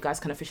the time you guys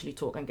can officially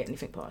talk and get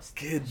anything passed.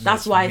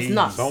 That's why it's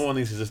nuts. Someone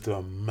needs to just do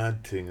a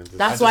mad thing. And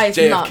that's why it's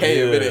nuts.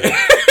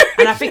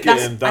 And I think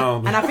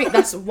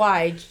that's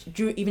why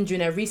even during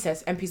their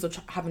recess, MPs were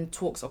having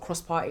talks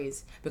across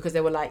parties, because they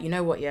were like, you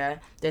know what,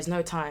 there's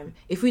no time.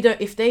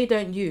 If they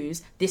don't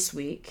use this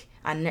week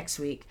and next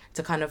week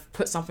to kind of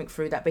put something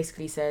through that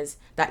basically says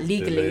that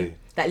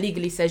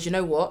legally says, you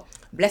know what,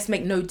 let's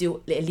make no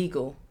deal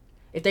illegal.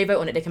 If they vote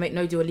on it, they can make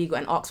no deal illegal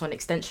and ask for an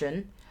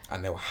extension.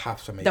 And they'll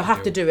have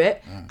to do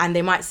it. And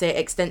they might say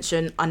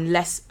extension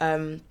unless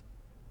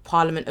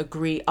Parliament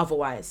agree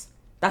otherwise.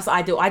 That's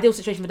the ideal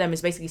situation for them,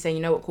 is basically saying,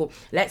 you know what, cool,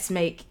 let's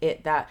make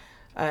it that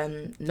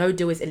no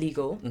deal is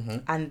illegal,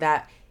 and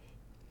that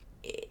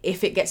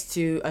if it gets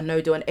to a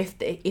no deal, and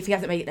if he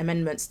hasn't made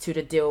amendments to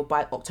the deal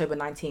by October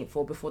 19th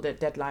or before the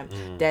deadline,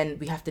 then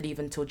we have to leave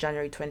until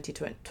January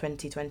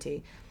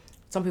 2020.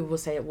 Some people will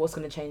say, what's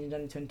going to change in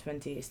January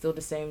 2020? It's still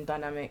the same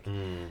dynamic.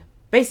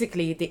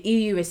 Basically, the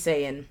EU is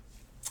saying,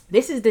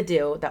 this is the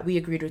deal that we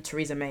agreed with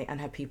Theresa May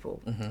and her people.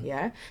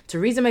 Yeah,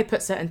 Theresa May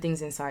put certain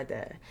things inside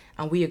there,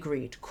 and we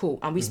agreed. Cool,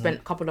 and we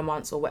spent a couple of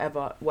months or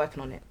whatever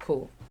working on it.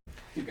 Cool.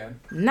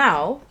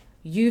 Now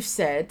you've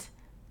said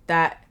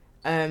that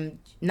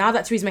now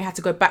that Theresa May had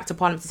to go back to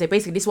Parliament to say,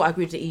 basically, this is what I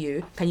agreed with the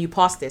EU. Can you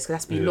pass this? Because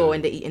that's be law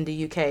in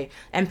the UK.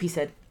 MP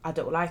said, I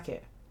don't like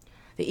it.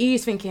 The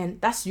EU's thinking,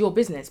 that's your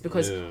business,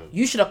 because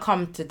you should have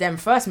come to them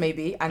first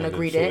maybe and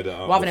agreed it,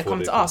 rather than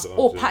come to us,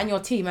 or pat in your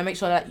team and make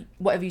sure that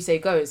whatever you say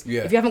goes.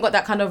 If you haven't got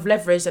that kind of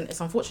leverage, then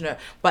it's unfortunate.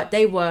 But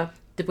they were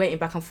debating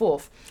back and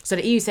forth. So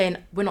the EU's saying,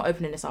 we're not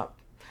opening this up.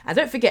 And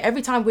don't forget,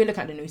 every time we're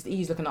looking at the news, the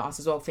EU's looking at us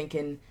as well,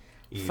 thinking,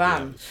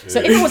 fam. So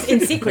if it was in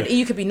secret, the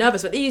EU could be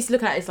nervous, but the EU's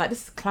looking at it, it's like,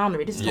 this is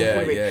clownery, this is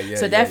tomfoolery.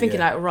 So they're thinking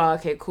like, right,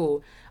 okay,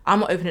 cool,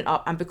 I'm not opening it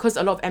up. And because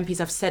a lot of MPs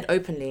have said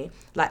openly,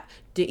 like,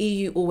 the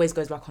EU always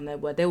goes back on their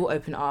word. They will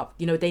open it up.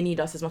 You know, they need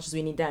us as much as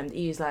we need them. The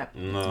EU's like,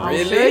 no.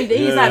 Really? The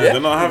EU's like,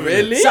 they're not having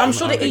really? So I'm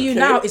sure the EU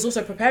now is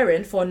also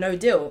preparing for a no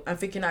deal and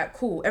thinking like,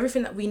 cool,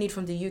 everything that we need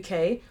from the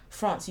UK,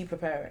 France, you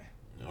prepare it.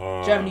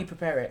 Germany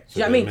prepare it. So Do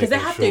you know what I mean? Because they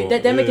making have sure- to.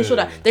 They're making sure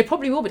yeah. that they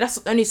probably will be. That's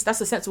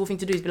a sensible thing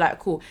to do. Is be like,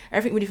 cool.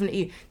 Everything we do from the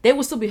EU, they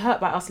will still be hurt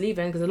by us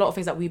leaving because a lot of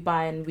things that we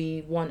buy and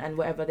we want and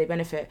whatever they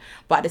benefit.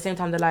 But at the same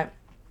time, they're like,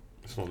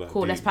 It's not that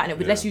cool, let's deep.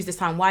 pattern it. Let's use this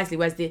time wisely.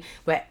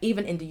 Where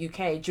even in the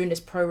UK during this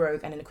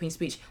prorogue and in the Queen's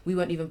speech, we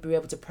won't even be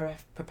able to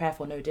prepare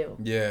for no deal.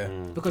 Yeah.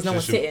 Because no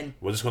one's sitting.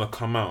 We're just gonna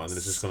come out and then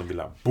it's just gonna be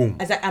like boom.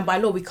 Exactly. And by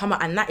law, we come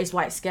out, and that is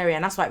why it's scary,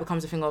 and that's why it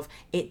becomes a thing of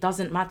it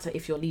doesn't matter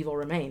if you'll leave or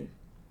remain.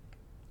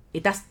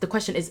 That's the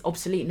question is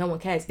obsolete. No one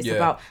cares. It's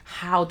about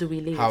how do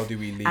we leave? How do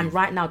we leave? And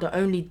right now, the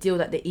only deal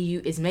that the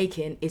EU is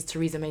making is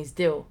Theresa May's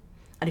deal.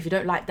 And if you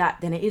don't like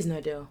that, then it is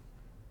no deal.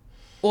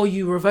 Or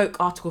you revoke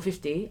Article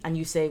 50 and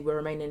you say we're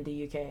remaining in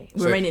the UK.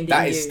 We're remaining in the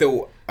EU. That is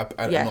still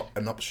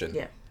an option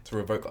to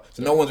revoke it.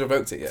 So no one's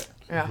revoked it yet.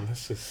 Yeah.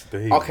 Let's just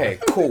stay. Okay,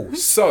 cool.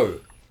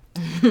 So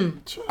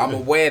I'm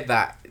aware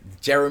that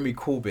Jeremy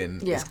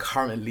Corbyn is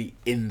currently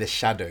in the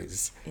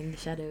shadows. In the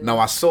shadows. Now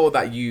I saw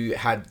that you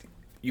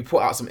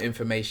put out some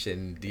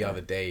information the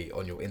other day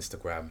on your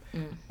Instagram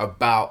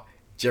about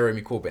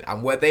Jeremy Corbyn,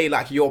 and were they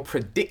like your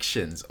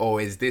predictions, or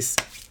is this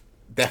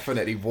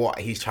definitely what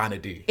he's trying to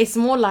do? It's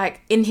more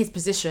like in his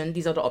position,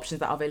 these are the options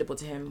that are available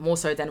to him, more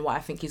so than what I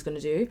think he's going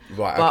to do.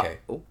 Right,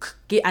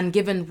 okay. And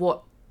given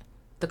what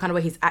the kind of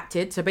way he's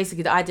acted, so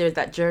basically the idea is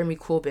that Jeremy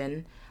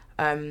Corbyn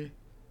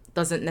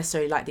doesn't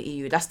necessarily like the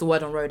EU. That's the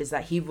word on road, is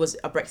that he was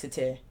a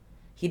Brexiteer.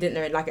 He didn't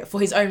know like it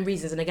for his own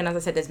reasons. And again, as I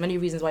said, there's many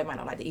reasons why he might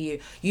not like the EU.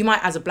 You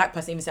might, as a black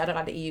person, even say, I don't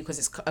like the EU because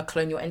it's a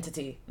colonial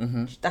entity.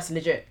 Mm-hmm. That's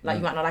legit. Like,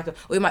 you might not like it.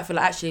 Or you might feel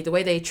like, actually, the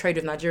way they trade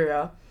with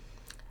Nigeria,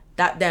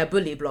 that they're a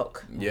bully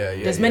block. Yeah.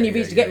 There's many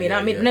reasons, you get me?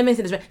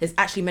 There's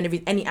actually many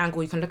reasons, any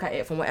angle, you can look at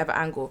it from whatever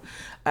angle.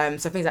 So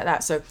things like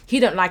that. So he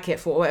don't like it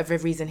for whatever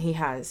reason he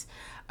has.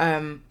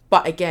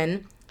 But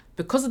again,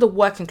 because of the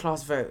working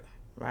class vote,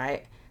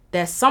 right,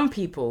 there's some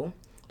people,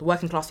 the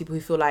working class people, who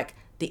feel like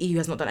the EU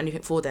has not done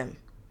anything for them.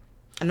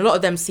 And a lot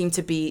of them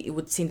it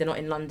would seem they're not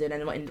in London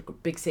and they're not in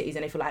big cities,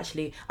 and they feel like,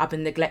 actually, I've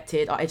been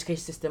neglected, our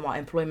education system, our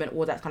employment,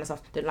 all that kind of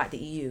stuff, don't like the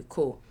EU.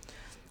 Cool.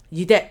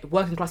 You get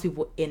working class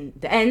people in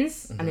the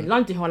ends and in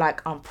London who are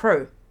like, I'm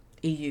pro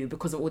EU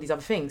because of all these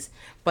other things.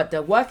 But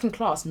the working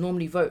class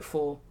normally vote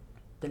for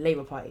the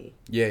Labour Party.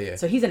 Yeah.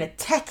 So he's in a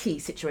techie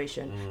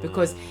situation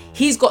because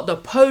he's got the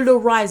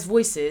polarised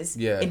voices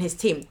in his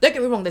team. Don't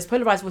get me wrong, there's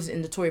polarised voices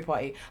in the Tory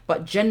party,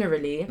 but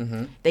generally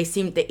they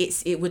seem that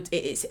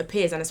it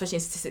appears, and especially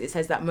in statistics, it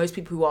says that most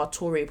people who are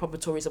proper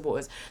Tory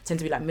supporters tend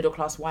to be like middle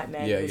class white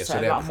men with a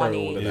certain amount of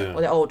money, or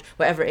they're old,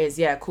 whatever it is.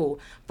 Yeah, cool.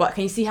 But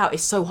can you see how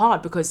it's so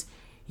hard? Because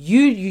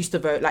you used to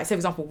vote, like, say for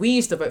example, we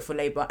used to vote for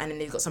Labour, and then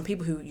they've got some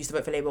people who used to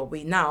vote for Labour.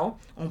 We now,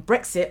 on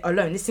Brexit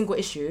alone, this single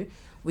issue,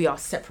 we are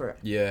separate.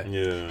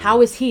 Yeah.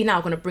 How is he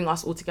now going to bring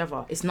us all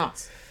together? It's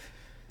nuts.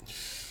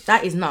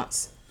 That is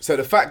nuts. So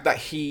the fact that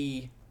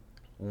he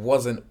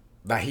was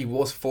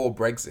for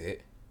Brexit,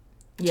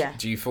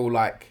 do you feel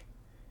like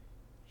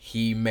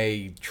he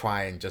may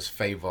try and just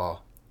favour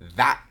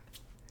that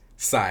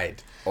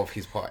side of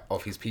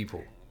his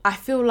people? I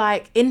feel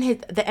like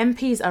the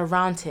MPs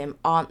around him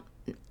aren't.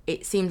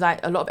 It seems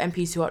like a lot of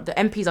MPs the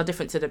MPs are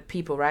different to the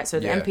people, right? So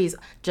the MPs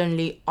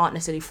generally aren't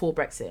necessarily for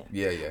Brexit.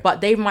 Yeah.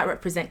 But they might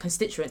represent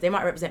constituents. They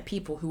might represent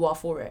people who are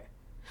for it.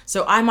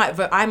 So I might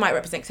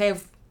represent, say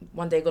if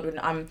one day, God willing,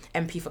 I'm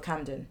MP for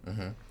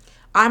Camden.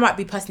 I might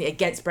be personally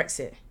against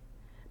Brexit.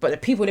 But the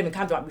people who live in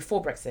Camden might be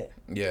for Brexit.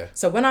 Yeah.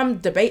 So when I'm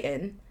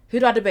debating, who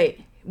do I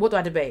debate? What do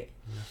I debate?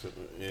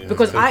 Yeah,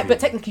 Because but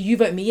technically you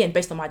vote me in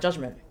based on my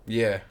judgment.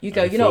 Yeah. You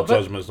go, and your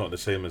judgment's not the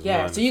same as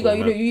mine. So you go,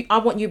 I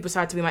want you,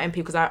 Busayo, to be my MP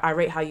because I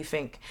rate how you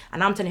think,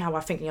 and I'm telling you how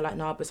I think, and you're like,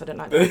 nah, Bus, I don't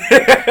like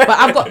that. but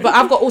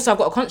I've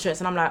got a conscience,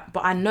 and I'm like,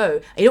 but I know.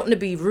 And you don't want to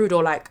be rude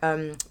or like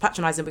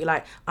patronising, but you're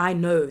like, I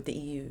know the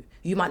EU.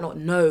 You might not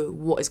know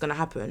what is going to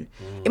happen.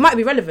 It might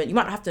be relevant. You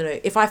might not have to know.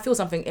 If I feel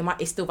something,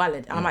 it's still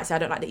valid. I might say I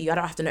don't like the EU. I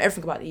don't have to know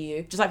everything about the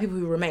EU. Just like people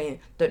who remain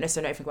don't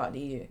necessarily know everything about the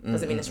EU.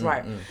 Doesn't mean it's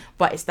right.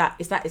 But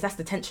that's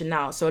the tension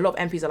now. So a lot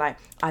of MPs are like,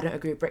 I don't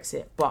agree with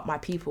Brexit, but my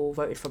people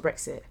voted for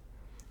Brexit,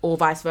 or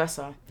vice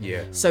versa.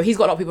 Yeah. So he's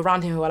got a lot of people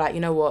around him who are like, you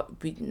know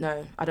what?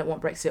 No, I don't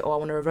want Brexit, or I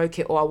want to revoke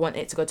it, or I want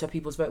it to go to a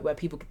people's vote where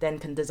people then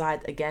can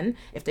decide again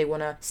if they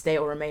want to stay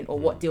or remain, or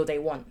what deal they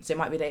want. So it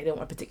might be they don't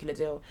want a particular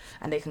deal,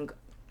 and they can.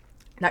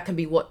 That can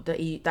be what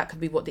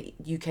the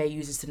UK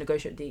uses to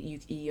negotiate the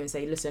EU and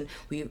say, listen,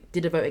 we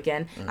did a vote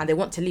again, and they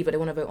want to leave, but they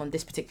want to vote on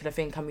this particular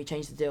thing. Can we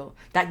change the deal?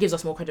 That gives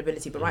us more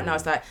credibility. But right now,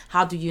 it's like,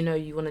 how do you know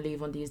you want to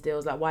leave on these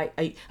deals? Like, why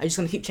are you just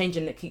going to keep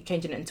changing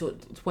it until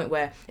the point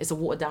where it's a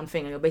watered down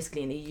thing, and you're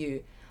basically in the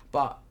EU,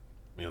 but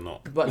you're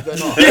not. But you're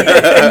not.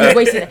 And you're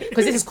wasting it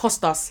because this has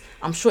cost us.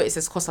 I'm sure it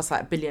has cost us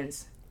like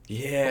billions.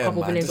 Yeah, a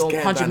couple billions or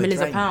hundred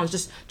millions of pounds,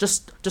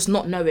 just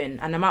not knowing.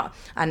 And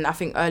I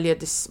think earlier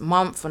this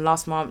month and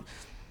last month,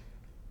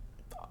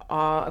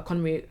 our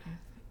economy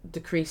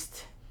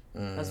decreased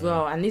as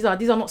well, and these are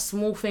not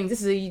small things.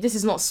 This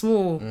is not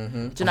small. Do you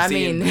know what I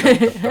mean?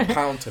 The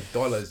pound to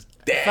dollars.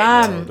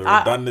 Fam, the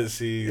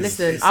redundancies.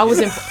 Listen, I was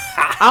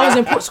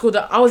in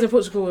Portugal. I was in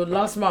Portugal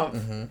last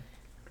month,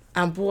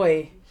 and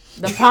boy,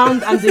 the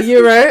pound and the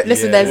euro.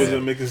 Listen, It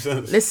wasn't making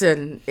sense.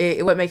 Listen,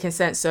 it wasn't making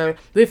sense. So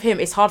with him,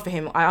 it's hard for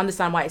him. I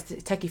understand why it's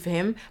techie for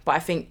him, but I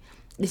think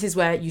this is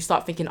where you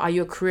start thinking, are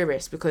you a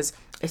careerist? Because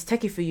it's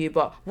techie for you,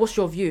 but what's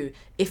your view?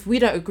 If we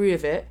don't agree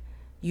with it,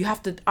 you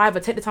have to either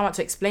take the time out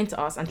to explain to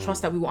us and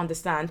trust that we will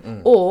understand,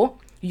 or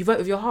you vote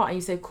with your heart and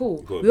you say,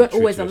 cool, we won't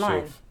always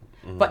align.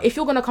 But if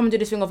you're going to come and do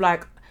this thing of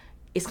like,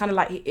 it's kind of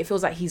like, it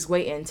feels like he's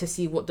waiting to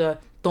see what the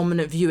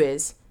dominant view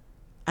is,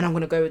 and I'm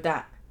going to go with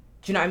that.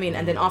 Do you know what I mean?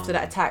 And then after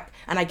that attack,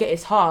 and I get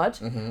it's hard,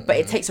 but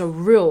it takes a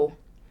real,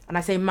 and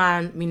I say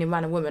man, meaning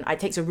man and woman, it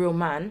takes a real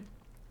man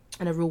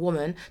and a real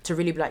woman to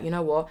really be like, you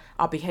know what,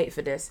 I'll be hated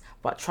for this,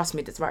 but trust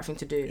me, that's the right thing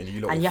to do.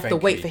 And you have to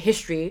wait for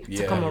history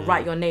to come and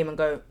write your name and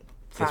go,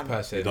 this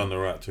person done the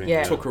right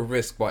thing. Took a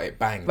risk, but it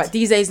banged. But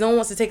these days, no one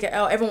wants to take it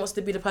out. Everyone wants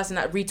to be the person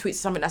that retweets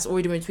something that's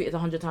already been retweeted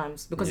 100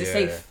 times because it's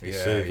safe.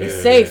 It's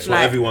safe. That's like,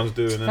 what everyone's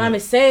doing. Fam,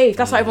 it's safe.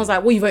 That's why everyone's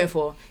like, what are you voting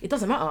for? It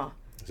doesn't matter.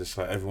 It's just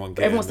like everyone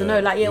wants to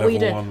know, like, yeah, what are you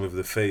doing? One with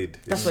the fade.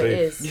 That's what it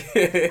is.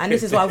 And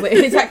this is why we're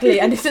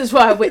exactly. And this is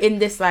why we're in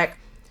this like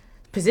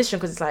position,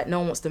 because it's like no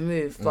one wants to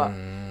move, but.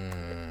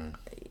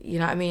 You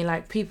know what I mean?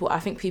 Like people, I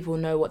think people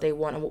know what they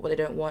want and what they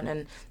don't want.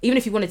 And even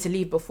if you wanted to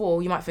leave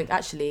before, you might think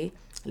actually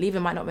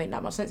leaving might not make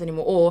that much sense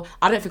anymore. Or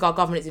I don't think our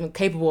government is even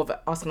capable of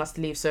asking us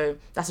to leave. So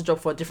that's a job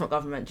for a different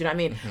government. Do you know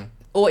what I mean?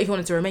 Or if you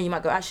wanted to remain, you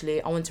might go,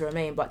 actually, I want to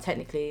remain. But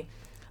technically,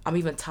 I'm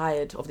even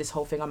tired of this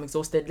whole thing. I'm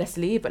exhausted. Let's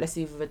leave, but let's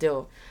leave with a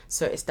deal.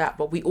 So it's that.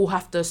 But we all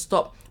have to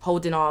stop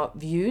holding our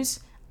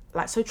views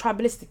like so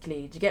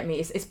tribalistically. Do you get me?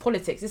 It's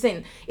politics.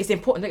 It's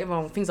important. Don't get me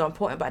wrong. Things are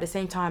important. But at the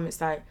same time, it's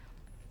like,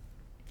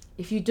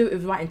 if you do it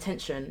with the right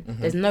intention,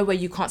 there's no way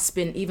you can't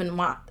spin even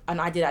an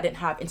idea that I didn't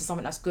have into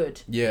something that's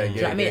good. Do you know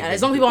what I mean? And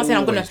as long as people are saying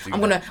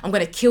I'm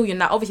gonna kill you,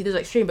 and that obviously there's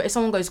extreme. But if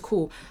someone goes,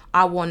 cool,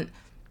 I want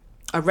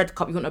a red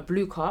cup, you want a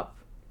blue cup,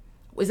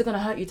 is it gonna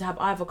hurt you to have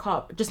either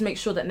cup? Just make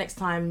sure that next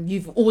time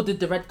you've ordered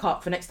the red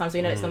cup for next time, so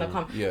you know it's gonna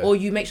come. Or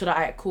you make sure that,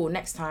 alright, cool,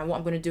 next time what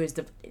I'm gonna do is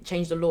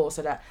change the law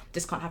so that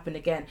this can't happen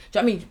again. Do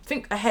you know what I mean?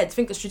 Think ahead,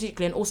 think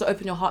strategically, and also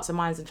open your hearts and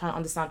minds and try to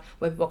understand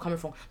where people are coming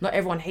from. Not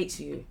everyone hates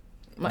you.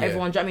 Not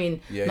everyone. Do you know what I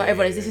mean? Not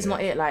everyone is. This is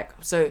not it. Like,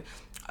 so,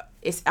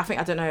 it's. I think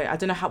I don't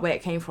know where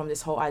it came from.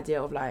 This whole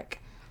idea of like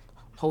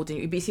holding.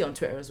 You see it on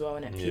Twitter as well,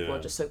 and people are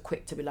just so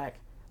quick to be like,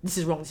 "This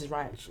is wrong. This is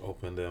right." Just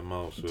open their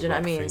mouths. Do you know what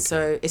I mean? Thinking.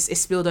 So it's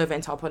spilled over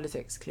into our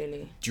politics.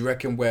 Clearly. Do you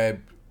reckon we're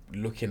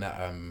looking at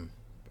an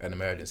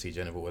emergency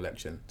general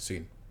election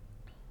soon?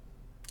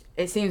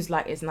 It seems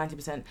like it's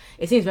 90%.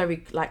 It seems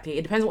very likely.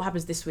 It depends on what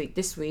happens this week.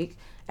 This week,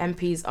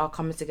 MPs are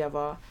coming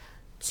together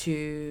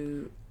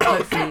to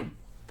hopefully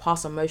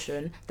pass a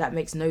motion that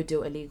makes no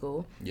deal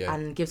illegal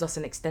and gives us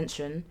an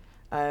extension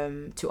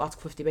to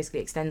Article 50, basically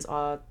extends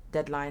our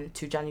deadline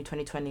to January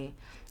 2020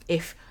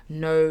 if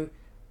no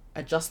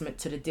adjustment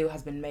to the deal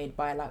has been made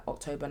by like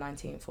October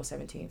 19th or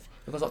 17th,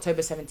 because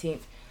October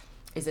 17th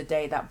is the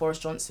day that Boris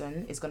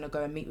Johnson is going to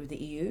go and meet with the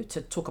EU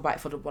to talk about it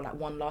for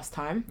one last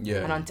time.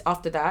 And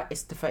after that,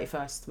 it's the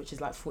 31st, which is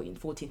like 14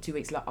 2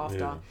 weeks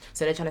after.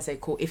 So they're trying to say,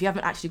 cool, if you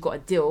haven't actually got a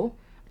deal,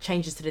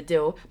 changes to the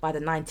deal by the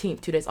 19th,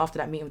 2 days after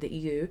that meeting with the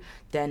EU,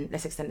 then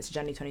let's extend it to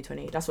January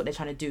 2020. That's what they're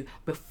trying to do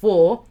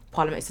before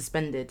Parliament is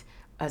suspended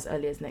as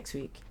early as next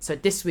week. So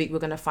this week we're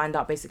going to find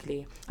out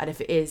basically, and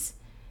if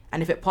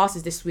it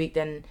passes this week,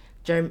 then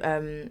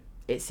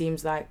it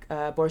seems like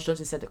Boris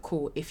Johnson said that,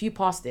 cool, if you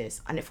pass this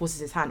and it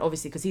forces his hand,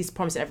 obviously because he's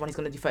promising everyone he's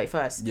going to do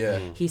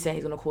 31st, he's saying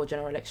he's going to call a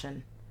general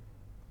election,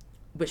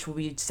 which will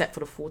be set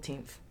for the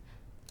 14th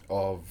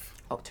of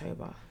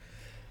October.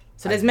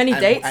 So there's many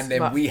dates, and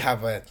then we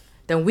have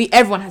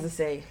everyone has a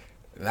say.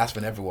 And that's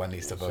when everyone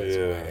needs to vote.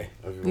 I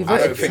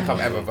don't think I've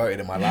ever voted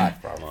in my life,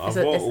 bro. I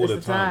vote all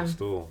the time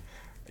still.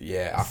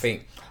 Yeah, I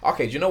think.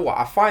 Okay, do you know what?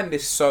 I find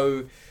this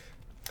so.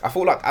 I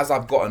feel like as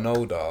I've gotten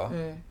older,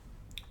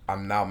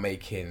 I'm now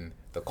making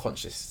the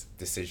conscious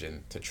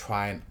decision to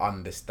try and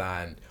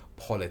understand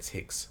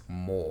politics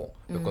more,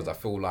 because I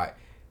feel like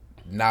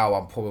now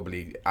I'm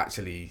probably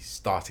actually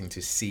starting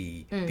to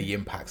see the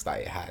impacts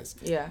that it has.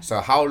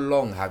 So how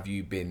long have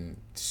you been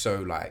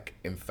so like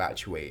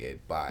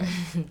infatuated by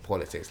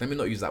politics? Let me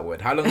not use that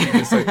word. How long have you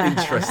been so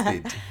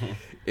interested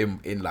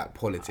in like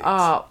politics?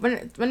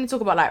 When you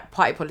talk about like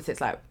party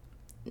politics, like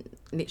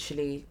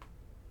literally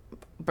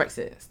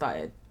Brexit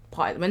started.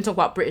 When you talk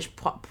about British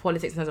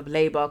politics in terms of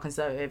Labour,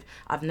 Conservative,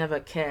 I've never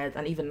cared,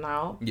 and even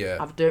now,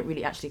 I don't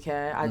really actually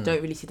care. I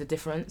don't really see the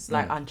difference.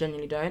 Like I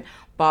genuinely don't.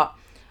 But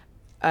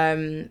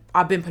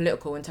I've been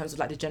political in terms of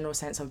like the general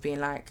sense of being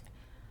like,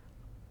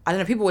 I don't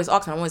know, people always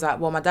ask me, I'm always like,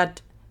 well, my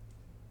dad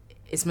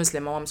is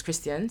Muslim, my mum's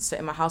Christian, so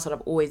in my household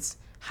I've always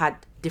had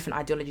different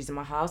ideologies in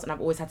my house, and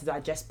I've always had to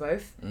digest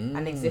both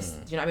and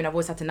exist. Do you know what I mean? I've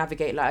always had to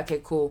navigate like,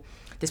 okay, cool,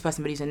 this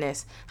person believes in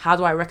this, how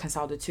do I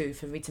reconcile the two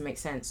for me to make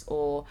sense?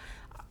 Or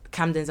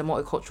Camden's a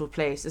multicultural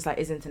place, it's like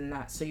Islington and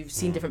that, so you've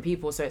seen different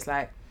people, so it's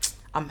like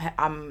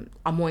I'm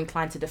more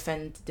inclined to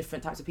defend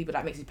different types of people.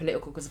 That makes me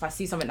political, because if I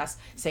see something that's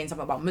saying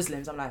something about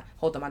Muslims, I'm like,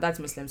 hold on, my dad's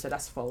Muslim, so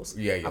that's false.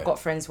 I've got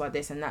friends who are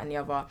this and that and the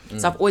other.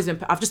 So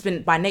I've just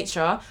been, by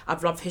nature,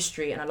 I've loved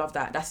history and I love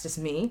that. That's just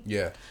me.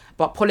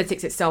 But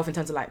politics itself, in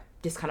terms of like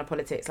this kind of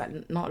politics,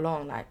 like not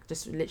long, like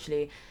just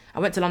literally, I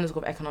went to London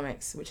School of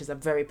Economics, which is a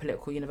very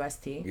political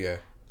university.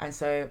 And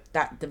so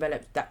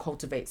that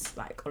cultivates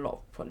like a lot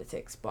of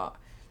politics, but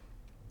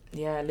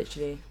yeah,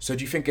 literally. So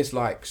do you think it's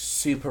like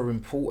super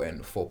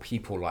important for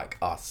people like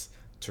us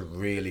to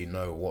really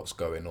know what's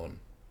going on?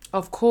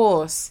 Of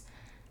course.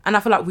 And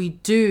I feel like we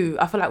do.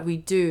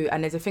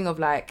 And there's a thing of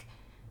like,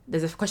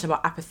 there's a question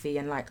about apathy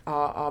and like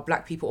are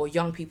black people or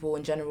young people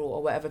in general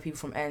or whatever, people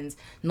from ends,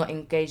 not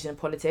engaged in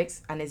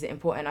politics, and is it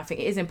important? I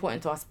think it is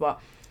important to us, but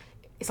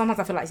sometimes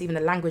I feel like it's even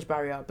a language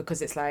barrier,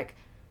 because it's like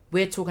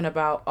we're talking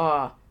about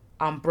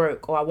I'm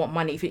broke or I want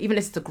money. If you even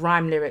listen to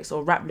grime lyrics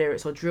or rap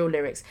lyrics or drill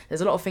lyrics,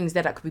 there's a lot of things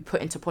there that could be put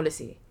into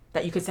policy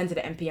that you could send to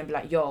the MP and be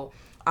like, yo,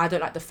 I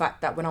don't like the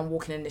fact that when I'm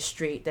walking in the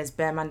street, there's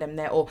bare man them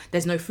there, or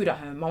there's no food at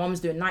home. My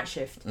mom's doing night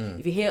shift.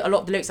 If you hear a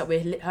lot of the lyrics that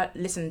we're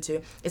listening to,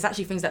 it's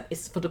actually things that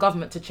it's for the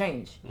government to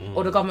change,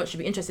 or the government should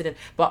be interested in.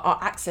 But our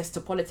access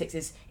to politics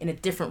is in a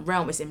different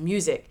realm. It's in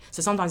music.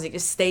 So sometimes it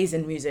just stays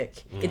in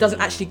music. It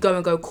doesn't actually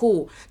go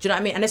cool. Do you know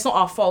what I mean? And it's not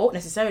our fault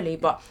necessarily,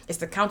 but it's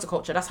the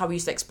counterculture. That's how we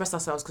used to express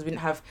ourselves, because we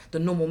didn't have the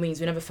normal means.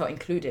 We never felt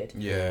included.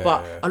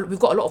 But we've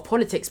got a lot of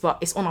politics, but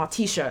it's on our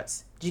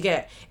t-shirts. Do you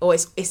get it? Or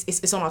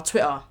it's on our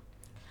Twitter.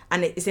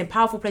 And it's in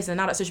powerful places, and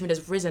now that social media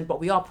has risen, but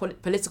we are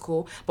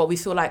political, but we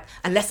feel like,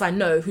 unless I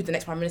know who the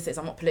next Prime Minister is,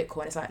 I'm not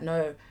political. And it's like,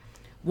 no,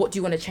 what do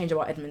you want to change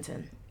about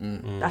Edmonton?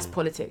 That's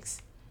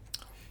politics.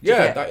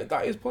 Yeah,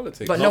 that is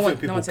politics. But I don't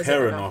think people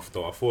care enough,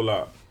 though. I feel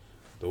like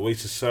the way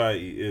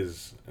society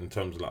is in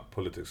terms of like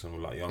politics and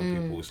with like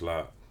young people, it's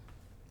like,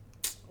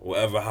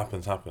 whatever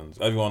happens.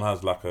 Everyone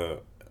has like a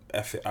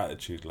effort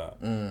attitude, like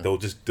they'll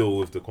just deal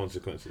with the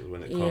consequences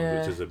when it comes,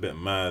 which is a bit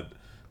mad,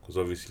 because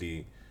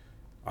obviously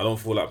I don't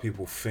feel like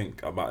people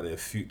think about their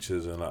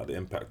futures and like the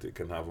impact it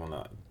can have on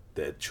like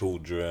their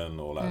children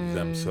or like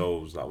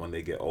themselves, like when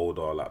they get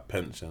older, like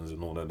pensions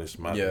and all of this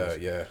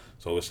madness.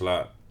 So it's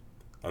like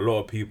a lot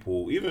of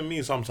people, even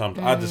me sometimes,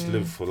 I just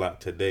live for like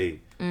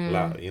today.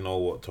 Like, you know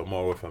what,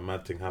 tomorrow if a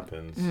mad thing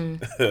happens,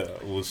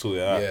 we'll sort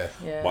it out.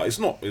 But it's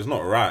not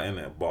right,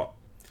 innit? But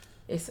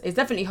it's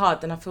definitely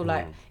hard, and I feel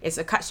like it's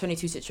a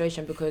catch-22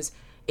 situation, because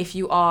if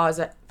you are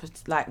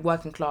like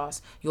working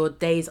class, your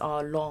days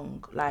are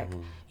long. Like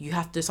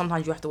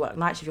sometimes you have to work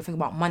night shift. You're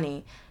thinking about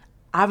money.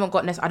 I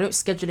don't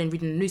schedule in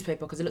reading the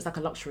newspaper because it looks like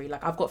a luxury.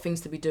 Like, I've got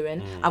things to be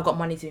doing. I've got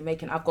money to be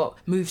making. I've got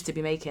moves to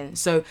be making.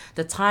 So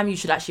the time you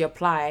should actually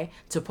apply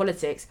to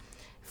politics,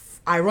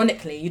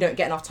 ironically, you don't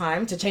get enough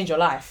time to change your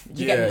life.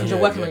 Do you get me? Because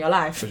you're working on your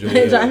life. Do you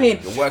know what I mean?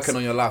 You're working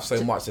on your life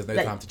so much, there's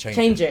no time to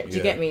change it. Do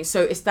you get me?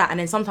 So it's that. And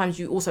then sometimes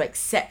you also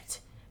accept,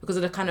 because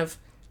of the kind of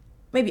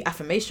maybe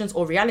affirmations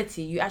or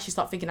reality, you actually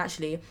start thinking,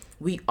 actually,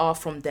 we are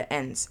from the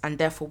ends, and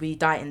therefore we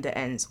die in the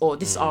ends, or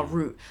this is our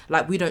route.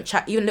 Like, we don't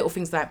chat, even little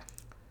things like,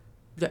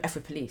 we don't F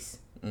with police.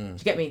 Do you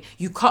get me?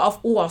 You cut off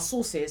all our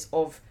sources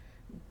of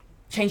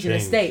changing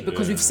the state,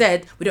 because we've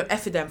said we don't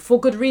F with them, for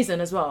good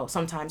reason as well.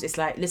 Sometimes it's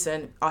like,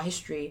 listen, our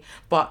history,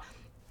 but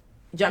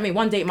do you know what I mean?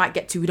 One day it might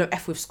get to, we don't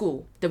F with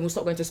school, then we'll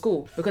stop going to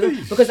school.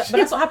 Because but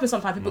that's what happens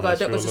sometimes. People don't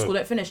go to school,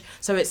 don't finish.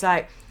 So it's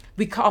like,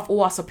 we cut off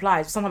all our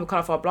supplies. Sometimes we cut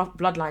off our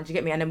bloodlines, you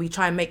get me? And then we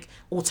try and make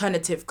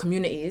alternative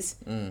communities.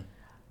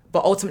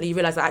 But ultimately you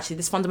realise that actually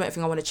this fundamental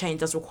thing I want to change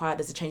does require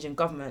there's a change in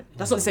government.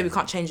 That's not to say we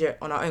can't change it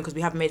on our own, because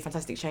we have made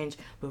fantastic change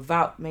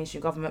without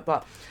mainstream government,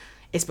 but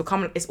it's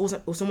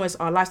almost,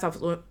 our lifestyle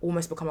has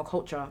almost become a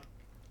culture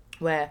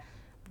where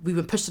we've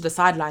been pushed to the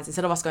sidelines.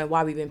 Instead of us going,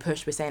 why we've been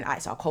pushed, we're saying,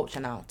 it's our culture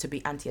now to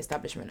be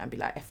anti-establishment and be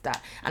like, F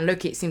that. And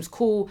low-key, it seems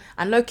cool.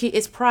 And low-key,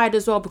 it's pride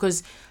as well,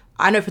 because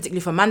I know particularly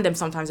for Mandem,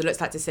 sometimes it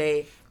looks like to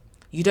say,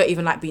 you don't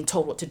even like being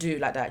told what to do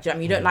like that. Do you know what I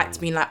mean? You don't like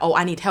being like, oh,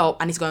 I need help.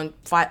 I need to go and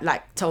fight,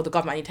 like, tell the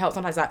government I need help.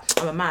 Sometimes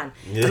like, I'm a man.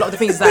 A lot of the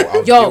things is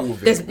like, yo,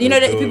 there's, you know,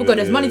 people go,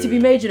 there's money to be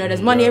made, you know,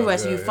 there's money everywhere,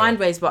 so you find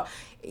ways. But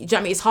do you know what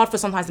I mean? It's hard for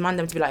sometimes the man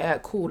them to be like, yeah,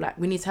 cool, like,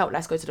 we need help,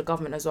 let's go to the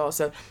government as well.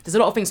 So there's a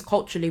lot of things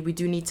culturally we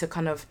do need to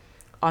kind of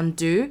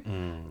undo.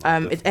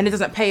 And it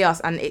doesn't pay us,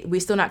 and we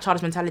still not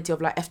childish mentality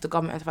of like, F the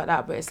government and stuff like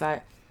that. But it's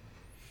like,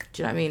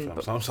 do you know what I mean?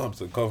 Sometimes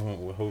the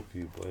government will help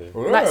you, but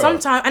like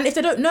sometimes, and if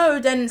they don't know,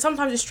 then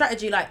sometimes it's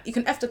strategy. Like, you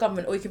can F the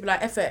government, or you could be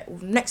like, F it.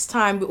 Next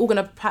time we're all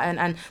gonna pattern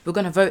and we're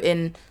gonna vote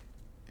in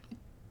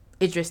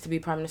Idris to be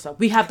Prime Minister.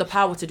 We have the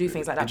power to do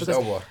things like that.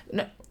 Yourself.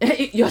 That's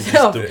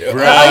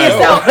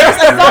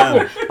an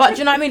example. But do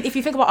you know what I mean? If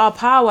you think about our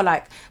power,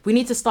 like, we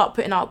need to start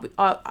putting out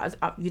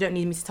you don't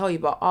need me to tell you,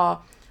 but our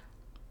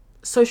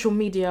social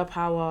media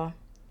power.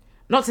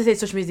 Not to say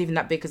social media is even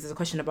that big, because there's a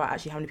question about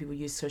actually how many people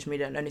use social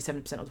media, and only 7%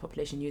 of the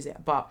population use it.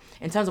 But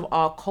in terms of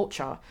our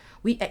culture,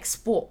 we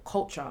export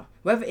culture,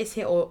 whether it's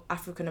here or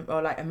African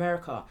or like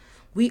America.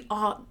 We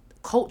are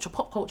culture,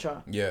 pop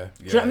culture. Yeah.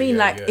 Do you know what I mean?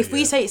 If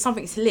we say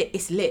something's lit,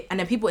 it's lit. And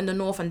then people in the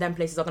north and them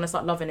places are going to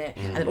start loving it.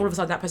 And then all of a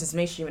sudden that person's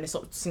mainstream and they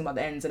stop singing about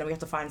the ends. And then we have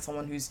to find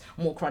someone who's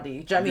more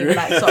cruddy. Do you know what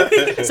I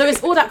mean? So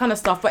it's all that kind of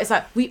stuff. But it's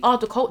like, we are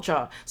the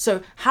culture.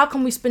 So how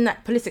can we spin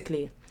that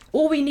politically?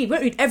 All we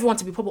don't need everyone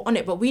to be proper on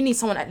it, but we need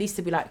someone at least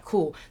to be like,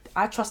 cool,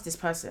 I trust this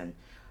person.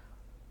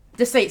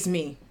 Just say it's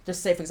me.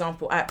 Just say, for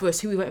example, Bruce,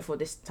 who we voting for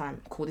this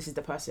time? Cool, this is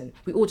the person.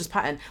 We all just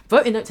pattern.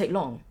 Voting don't take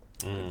long.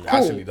 It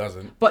actually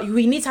doesn't. But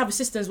we need to have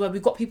systems where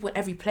we've got people in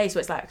every place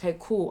where it's like, okay,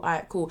 cool, all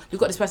right, cool. We've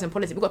got this person in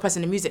politics, we've got a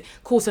person in music.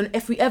 Cool, so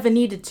if we ever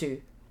needed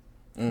to,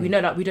 we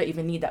know that we don't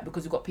even need that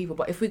because we've got people.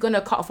 But if we're going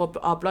to cut off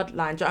our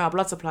bloodline, our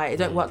blood supply, it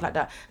don't work like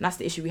that. And that's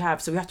the issue we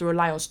have. So we have to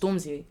rely on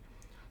Stormzy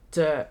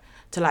to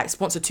like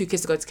sponsor 2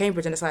 kids to go to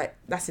Cambridge. And it's like,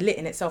 that's lit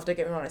in itself. Don't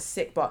get me wrong, it's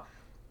sick. But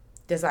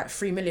there's like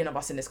 3 million of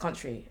us in this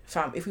country.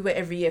 Fam, if we wait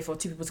every year for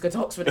 2 people to go to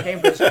Oxford and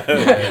Cambridge,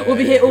 we'll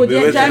be here all day.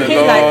 Do you know what I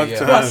mean? Like, do you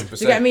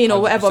get what I mean?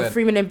 Or whatever,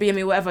 3 million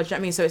BME, whatever. Do you know what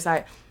I mean? So it's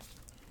like,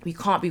 we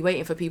can't be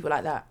waiting for people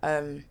like that.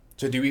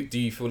 So do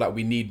you feel like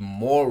we need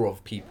more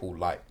of people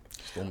like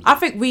Stormzy? I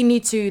think we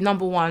need to,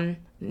 number one,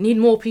 need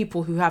more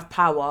people who have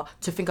power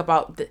to think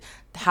about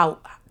how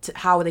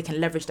they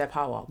can leverage their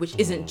power, which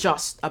isn't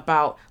just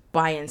about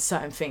buying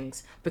certain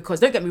things. Because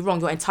don't get me wrong,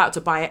 you're entitled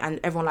to buy it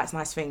and everyone likes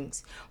nice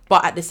things.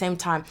 But at the same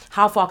time,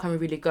 how far can we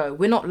really go?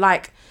 We're not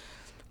like,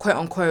 quote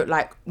unquote,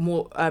 like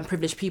more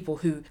privileged people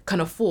who can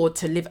afford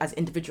to live as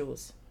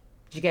individuals.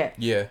 Do you get?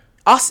 Yeah.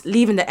 Us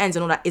leaving the ends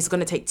and all that is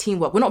going to take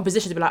teamwork. We're not in a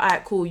position to be like, all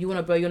right, cool, you want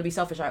to blow, you want to be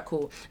selfish, all right,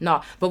 cool.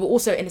 No, but we're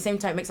also, in the same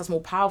time, it makes us more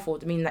powerful.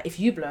 I mean, that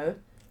if you blow,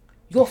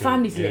 your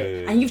family's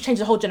lit. And you've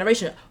changed the whole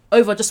generation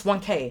over just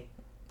 1K.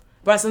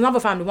 Whereas another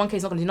family, 1K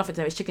is not going to do nothing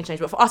to them, it's chicken change.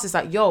 But for us, it's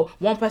like, yo,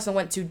 one person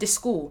went to this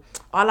school.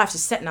 Our life's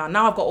is set now.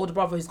 Now I've got older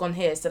brother who's gone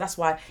here. So that's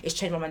why it's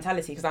changed my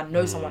mentality, because I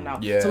know someone now.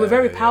 Yeah, so we're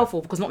very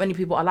powerful because not many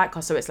people are like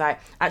us. So it's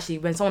like, actually,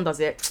 when someone does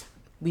it,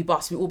 we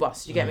all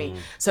bust. You get me?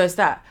 So it's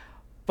that.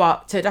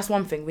 But so that's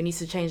one thing we need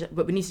to change.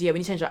 But we need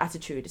to change our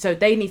attitude. So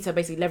they need to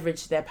basically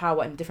leverage their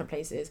power in different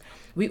places.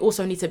 We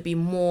also need to be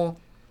more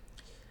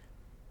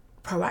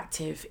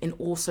proactive in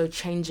also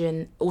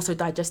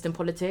digesting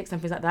politics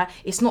and things like that.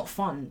 It's not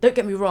fun. Don't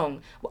get me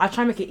wrong. I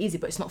try and make it easy,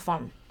 but it's not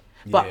fun.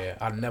 But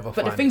I never.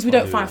 But the things we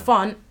don't find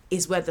fun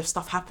is where the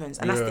stuff happens,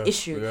 and that's the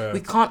issue. We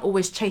can't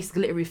always chase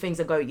glittery things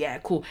and go, yeah,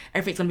 cool,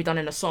 everything's gonna be done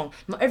in a song.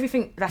 Not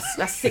everything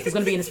that's sick is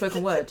gonna be in a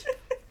spoken word.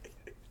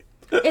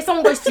 If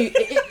someone goes to,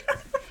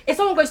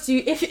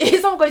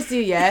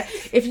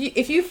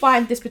 if you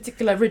find this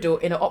particular riddle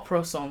in an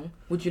opera song,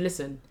 would you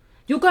listen?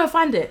 You'll go and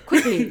find it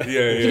quickly. Do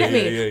you get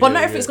me? But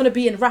not everything's gonna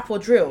be in rap or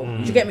drill.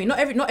 Do you get me? Not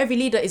every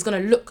leader is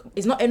gonna look.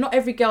 Is not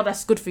every girl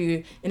that's good for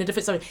you in a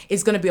different story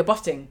is gonna be a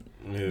buff thing.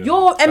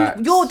 Your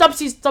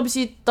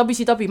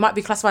WCW might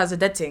be classified as a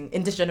dead thing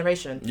in this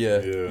generation.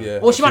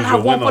 Or she might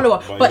have one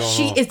follower, but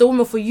she is the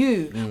woman for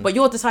you. But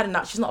you're deciding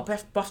that she's not a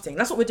buff thing.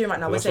 That's what we're doing right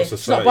now. We're saying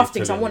she's not a buff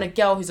thing, so I want a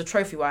girl who's a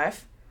trophy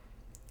wife,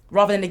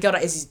 rather than a girl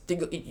that is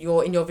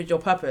your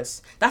individual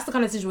purpose. That's the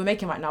kind of decision we're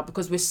making right now,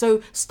 because we're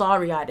so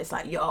starry-eyed. It's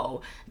like,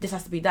 yo, this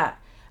has to be that.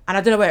 And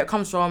I don't know where it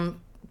comes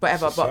from,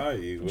 whatever.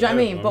 Society, but do you know what I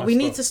mean? But we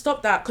need to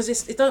stop that,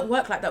 because it don't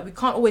work like that. We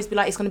can't always be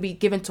like, it's going to be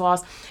given to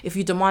us if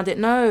you demand it.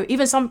 No,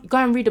 even go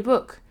and read a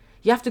book.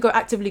 You have to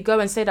actively go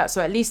and say that.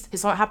 So at least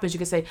if something happens, you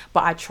can say,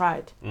 but I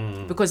tried.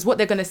 Because what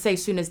they're going to say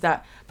soon is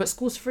that, but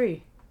school's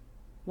free.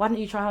 Why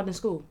didn't you try hard in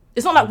school?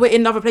 It's not like we're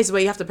in other places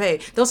where you have to pay.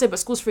 They'll say, but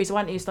school's free, so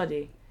why didn't you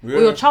study? Or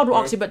your child will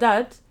ask you, but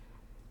dad,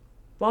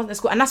 why wasn't it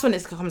school? And that's when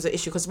it becomes an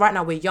issue, because right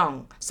now we're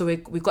young. So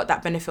we've got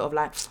that benefit of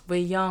like, we're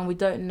young, we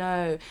don't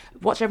know.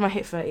 Watch everyone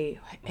hit 30,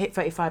 hit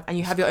 35, and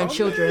you have your own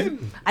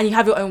children, and you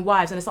have your own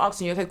wives, and it's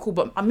asking you, okay, cool,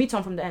 but I'm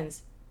meeting from the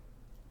ends.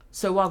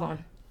 So well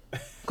gone.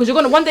 Because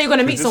one day you're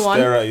gonna meet someone.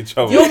 Stare at each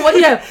other.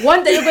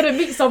 One day you're gonna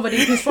meet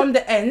somebody who's from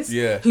the ends,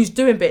 who's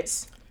doing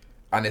bits.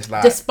 And it's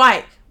like,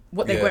 despite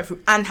what they went through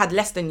and had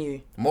less than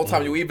you. More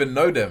time you even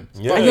know them.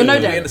 And you'll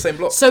know them. In the same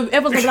block. So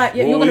everyone's gonna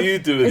be like, what were you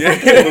doing?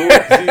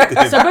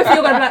 Exactly. So both of you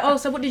are gonna be like, oh,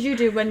 so what did you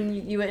do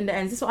when you were in the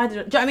ends? This is what I did. Do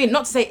you know what I mean?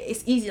 Not to say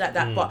it's easy like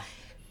that, but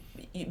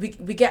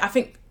we get, I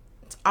think,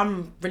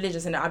 I'm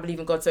religious and I believe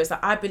in God. So it's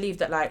like, I believe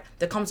that like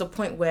there comes a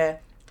point where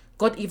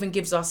God even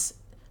gives us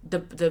the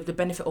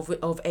benefit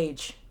of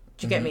age.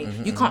 Do you get me?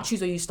 You can't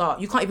choose where you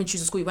start. You can't even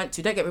choose the school you went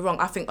to. Don't get me wrong.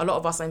 I think a lot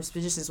of us are in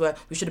positions where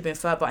we should have been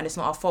further, and it's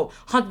not our fault.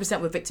 100%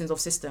 we're victims of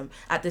system.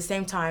 At the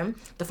same time,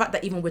 the fact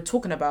that even we're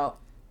talking about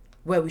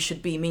where we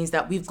should be means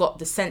that we've got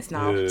the sense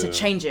now to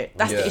change it.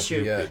 That's the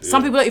issue.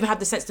 Some people don't even have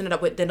the sense to know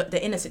that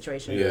they're in a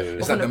situation.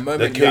 It's like the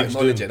moment you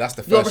acknowledge it, that's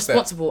the first you're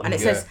responsible. step. And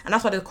it says, and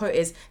that's why the quote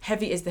is,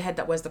 heavy is the head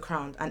that wears the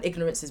crown, and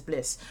ignorance is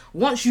bliss.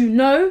 Once you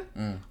know,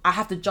 I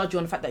have to judge you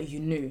on the fact that you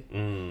knew.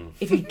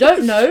 If you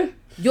don't know,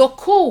 you're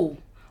cool.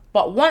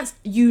 But once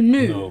you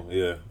knew,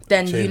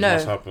 then change you know.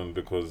 must happen,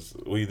 because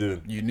what are you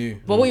doing? You knew.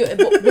 But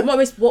what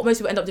most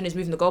people end up doing is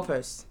moving the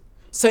goalposts.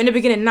 So in the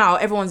beginning now,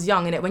 everyone's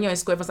young, innit? When you're in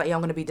school, everyone's like, yeah, I'm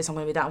going to be this, I'm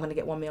going to be that, I'm going to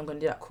get 1 million, I'm going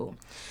to do that, cool.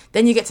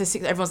 Then you get to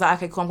 6, everyone's like,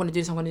 okay, cool, I'm going to do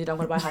this, I'm going to do that, I'm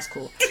going to buy a house,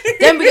 cool.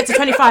 Then we get to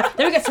 25, and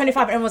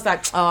everyone's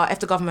like, oh, F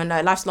the government,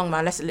 life's long,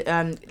 man, let's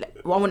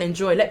Well, I want to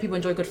enjoy. Let people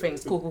enjoy good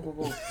things.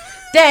 Cool.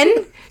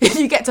 Then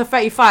you get to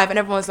 35 and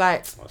everyone's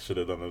like, I should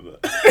have done that.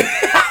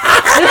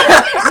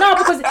 no,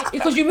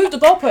 because you moved the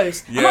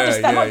goalpost. And not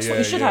just that, not just what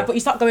you should have, but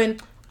you start going,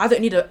 I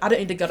don't need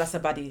a girl that's a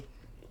baddie.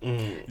 Do you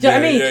know what I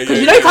mean? Because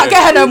you know you can't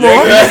get her no more. So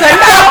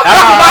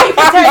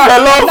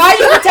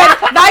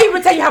now you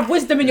pretend you have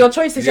wisdom in your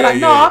choices. You're like,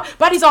 nah,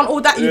 baddies aren't all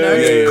that, you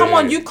know. Come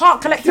on, you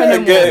can't collect her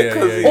no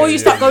more. Or you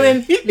start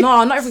going,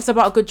 nah, not everything's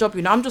about a good job,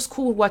 you know. I'm just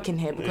cool working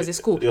here because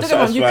it's cool. Don't get me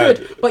wrong, you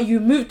could, but you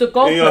moved the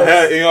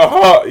goalpost. In your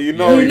heart, you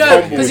know,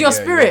 because your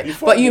spirit,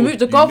 but you moved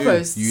the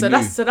goalpost. So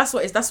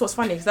that's what's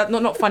funny. That's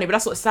not funny, but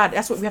that's what's sad.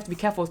 That's what we have to be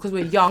careful because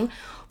we're young.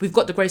 We've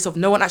got the grace of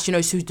no one actually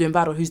knows who's doing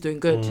bad or who's doing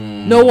good.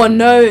 No one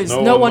knows.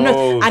 No one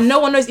knows. And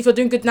no one knows if you're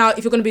doing good now,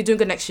 if you're going to be doing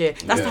good next year.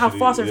 That's how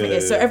fast everything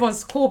is. So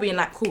everyone's cool being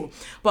like, cool.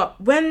 But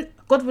when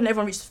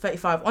everyone reaches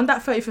 35, on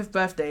that 35th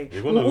birthday,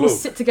 we'll all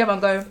sit together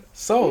and go,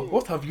 so,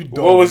 what have you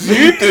done? What was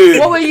you doing?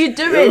 What were you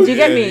doing? Do you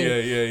get me?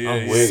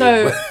 Yeah.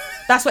 So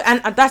that's what,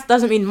 and that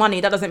doesn't mean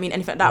money. That doesn't mean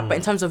anything like that. But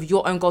in terms of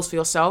your own goals for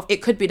yourself, it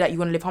could be that you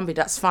want to live humbly.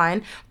 That's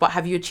fine. But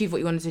have you achieved what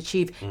you wanted to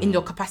achieve in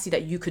your capacity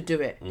that you could do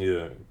it?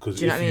 Yeah,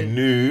 because if you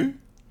knew...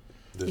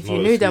 If you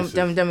knew, then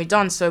we're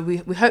done. So we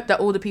hope that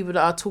all the people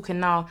that are talking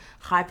now,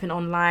 hyping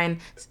online,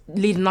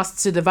 leading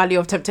us to the valley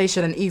of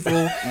temptation and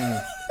evil,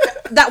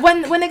 that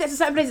when they get to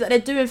certain places that they're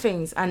doing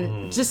things,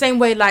 and just the same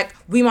way, like,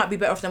 we might be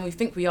better off than we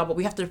think we are, but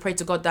we have to pray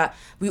to God that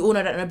we all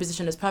know that no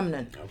position is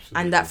permanent. Absolutely.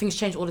 And that things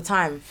change all the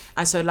time.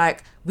 And so,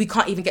 like, we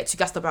can't even get too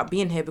gassed about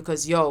being here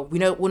because, we all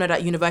know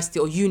that university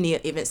or uni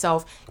in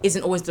itself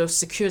isn't always the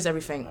secure as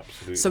everything.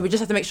 Absolutely. So we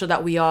just have to make sure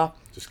that we are...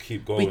 Just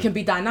keep going. We can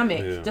be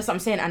dynamic. Yeah. That's what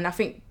I'm saying. And I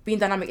think being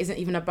dynamic isn't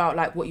even about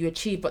like what you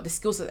achieve, but the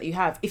skill set that you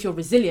have. If you're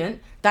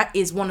resilient, that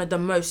is one of the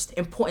most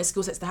important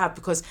skill sets to have,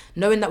 because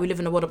knowing that we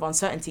live in a world of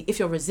uncertainty, if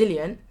you're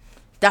resilient,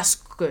 that's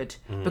good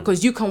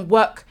because you can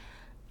work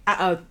at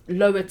a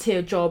lower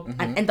tier job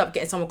and end up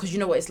getting someone, because you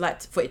know what it's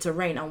like for it to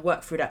rain and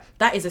work through that.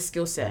 That is a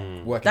skill set.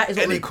 Work that is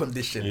any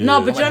condition. Yeah.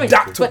 No, but you know what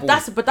I mean? But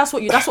that's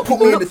what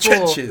people look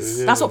for.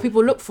 Yeah. That's what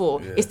people look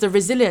for. Yeah. It's the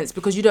resilience,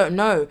 because you don't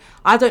know.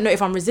 I don't know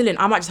if I'm resilient.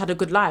 I might just had a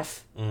good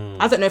life.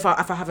 I don't know if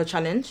I have a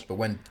challenge. But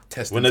when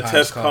the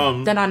test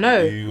comes, then I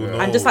know.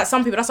 And just like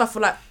some people, that's why I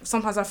feel like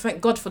sometimes I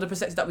thank God for the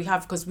perspective that we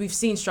have, because we've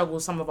seen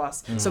struggles, some of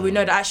us. So we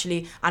know that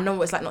actually I know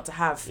what it's like not to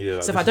have. Yeah,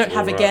 so if I don't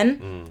have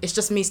again, it's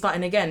just me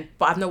starting again.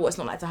 But I know what it's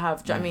not like to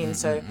have. Do you know what I mean?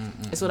 So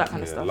it's all that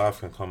kind of stuff. Life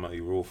can come at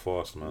you real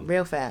fast, man.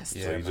 Real fast.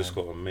 So you just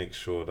got to make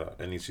sure that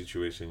any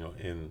situation you're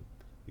in,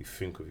 you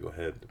think with your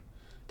head.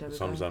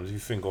 Sometimes if you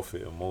think off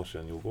it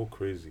emotion, you'll go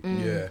crazy.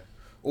 Yeah.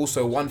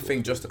 Also, one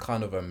thing just to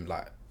kind of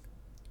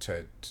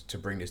to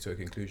bring this to a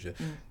conclusion.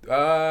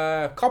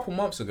 A couple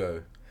months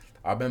ago,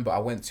 I remember I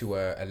went to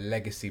a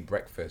legacy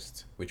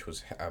breakfast, which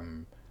was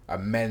a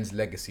men's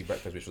legacy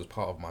breakfast, which was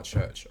part of my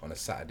church on a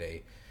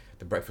Saturday.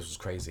 The breakfast was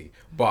crazy,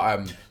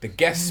 but the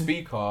guest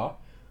speaker,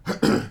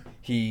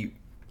 he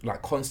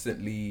like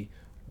constantly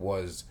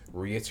was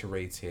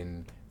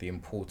reiterating the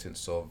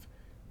importance of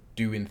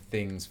doing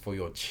things for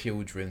your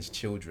children's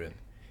children.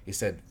 He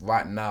said,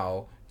 right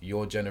now,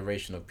 your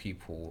generation of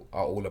people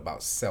are all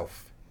about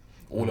self.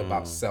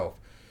 About self.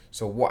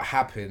 So what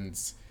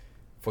happens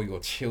for your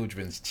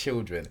children's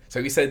children?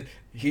 So he said,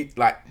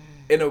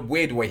 in a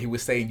weird way, he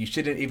was saying you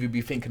shouldn't even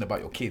be thinking about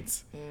your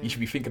kids. You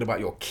should be thinking about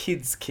your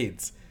kids'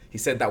 kids. He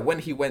said that when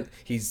he went,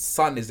 his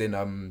son is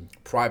in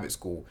private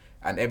school,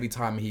 and every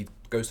time he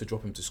goes to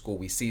drop him to school,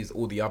 he sees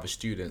all the other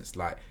students,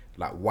 like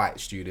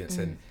white students,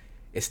 and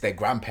it's their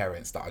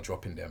grandparents that are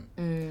dropping them.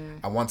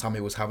 And one time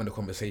he was having a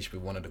conversation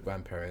with one of the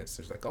grandparents.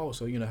 He was like, oh,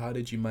 so, how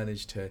did you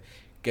manage to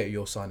get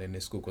your son in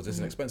this school? Because it's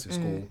an expensive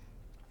school.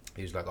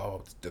 He was like,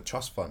 oh, the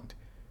trust fund.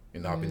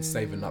 I've been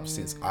saving up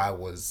since I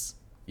was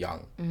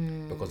young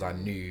because I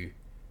knew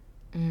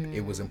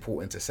it was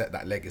important to set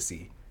that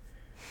legacy.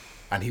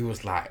 And he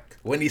was like,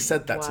 when he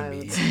said that to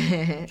me,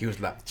 he was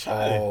like,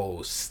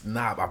 oh,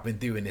 snap, I've been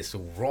doing this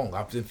wrong.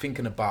 I've been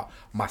thinking about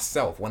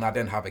myself. When I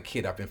didn't have a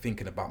kid, I've been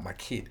thinking about my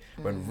kid.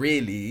 When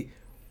really,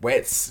 where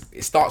it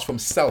starts from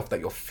self, that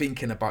you're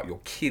thinking about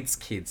your kids'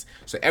 kids.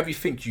 So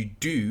everything you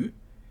do...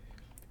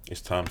 It's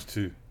times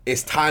two.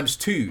 It's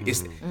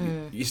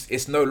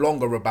no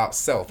longer about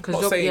self.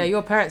 Because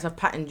your parents have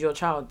patterned your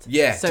child.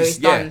 Yeah. So it's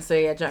done. So yeah,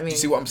 do you know what I mean? You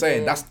see what I'm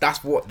saying? Yeah.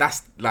 That's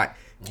like...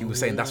 He was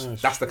saying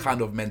that's the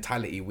kind of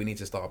mentality we need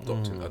to start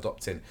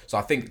adopting. So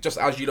I think just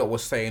as you lot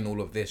was saying all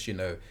of this,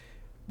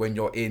 when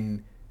you're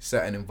in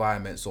certain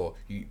environments or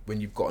when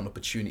you've got an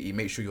opportunity,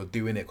 make sure you're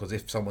doing it, because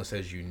if someone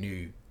says you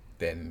knew,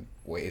 then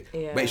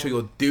make sure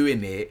you're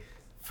doing it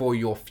for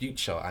your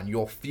future, and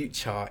your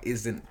future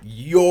isn't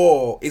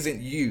you,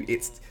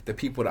 it's the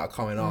people that are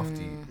coming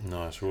after you.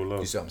 No, it's real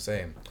love. You see what I'm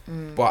saying?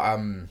 But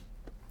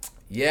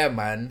yeah,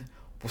 man.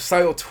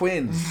 Busayo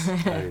twins.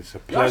 Hey,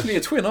 You're actually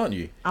a twin, aren't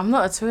you? I'm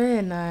not a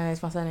twin. No,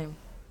 it's my surname.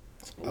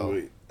 Oh.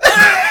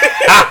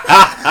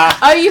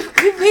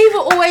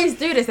 People always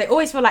do this. They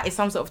always feel like it's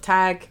some sort of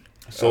tag.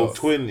 So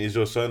twin is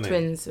your surname?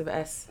 Twins with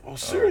S. Oh,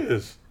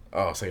 serious?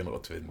 Oh, so you're not a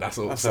twin. That's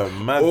all. That's a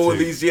mad all thing.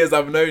 these years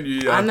I've known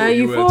you. I know thought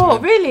you were a thought,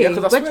 twin. really? Yeah,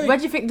 'cause I swear- Where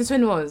do you think the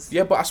twin was?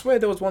 Yeah, but I swear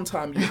there was one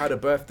time you had a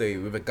birthday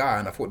with a guy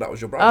and I thought that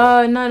was your brother.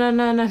 Oh,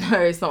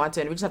 no, it's not my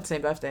twin. We just have the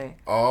same birthday.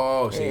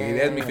 Oh, see, Yeah.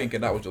 there's me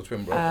thinking that was your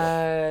twin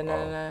brother.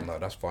 No. No,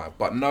 that's fine.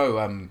 But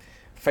no,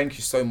 thank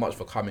you so much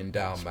for coming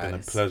down, man. Been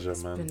a pleasure,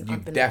 man.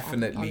 You've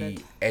definitely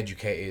honoured.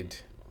 educated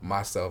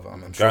myself.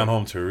 I'm sure. Going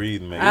home to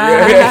read, mate.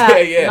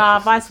 Yeah. Nah,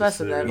 vice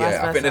versa though. Vice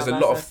Yeah, I think there's a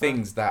versa, lot of vice versa.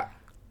 things that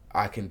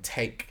I can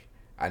take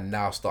and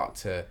now start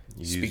to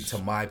speak to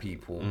my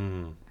people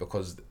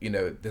because, you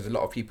know, there's a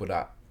lot of people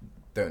that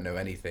don't know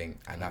anything.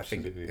 And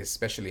Absolutely. I think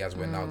especially as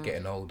we're now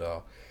getting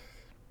older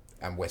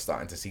and we're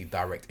starting to see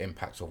direct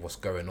impacts of what's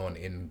going on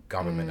in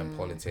government and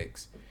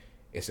politics,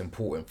 it's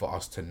important for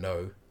us to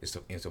know,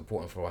 it's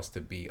important for us to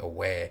be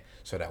aware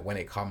so that when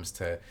it comes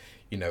to,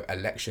 you know,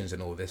 elections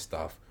and all this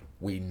stuff,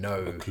 we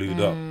know We're clued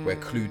up. we're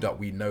clued up.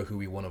 We know who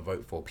we want to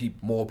vote for.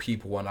 More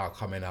people are now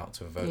coming out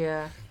to vote.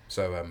 Yeah.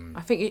 So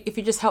I think if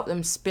you just help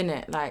them spin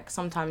it, like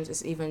sometimes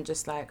it's even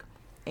just like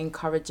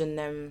encouraging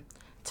them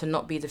to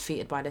not be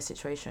defeated by their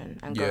situation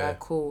and go like,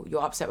 cool,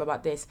 you're upset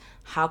about this.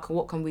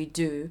 What can we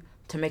do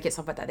to make it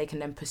something that they can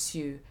then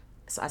pursue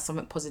as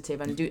something positive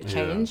and do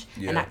change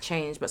and that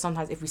change? But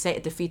sometimes if we say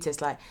it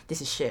defeatist, like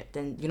this is shit,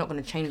 then you're not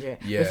going to change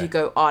it. Yeah. But if you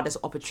go, there's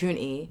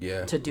opportunity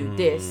to do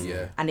this,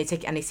 and they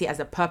take it and they see it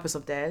as a purpose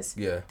of theirs,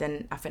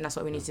 then I think that's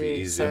what we need to do.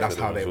 easier So that's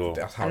how as they well.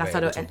 that's how and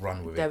they're that's how able to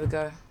run with there it. we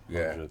go.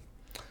 Yeah. 100.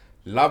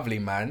 Lovely,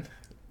 man.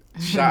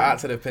 Shout out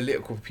to the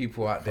political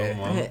people out there.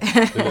 Come on.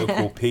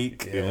 Political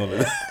peak. You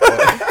know,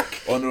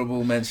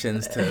 Honourable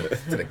mentions to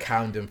the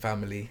Camden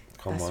family.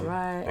 come That's on.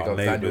 right. They Our got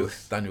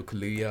neighbours. Daniel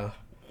Kaluuya,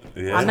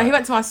 Yeah. I know he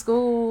went to my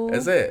school.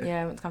 Is it? Yeah,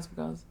 he went to Council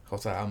Girls.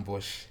 Hotel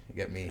Ambush. You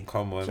get me?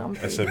 Come on. Jumpy.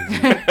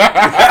 SMG.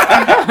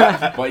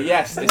 But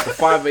yes, it's the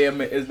 5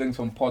 a.m. in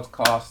Islington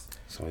podcast.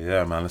 So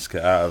yeah, man, let's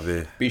get out of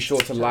here. Be sure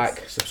to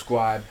like,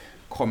 subscribe,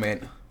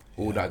 comment,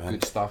 all that man.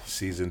 good stuff.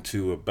 Season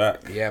 2, we're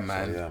back. Yeah,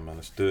 man. So, yeah, man,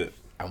 let's do it.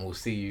 And we'll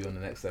see you on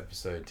the next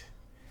episode.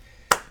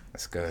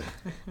 Let's go.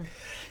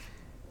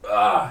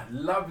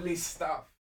 Lovely stuff.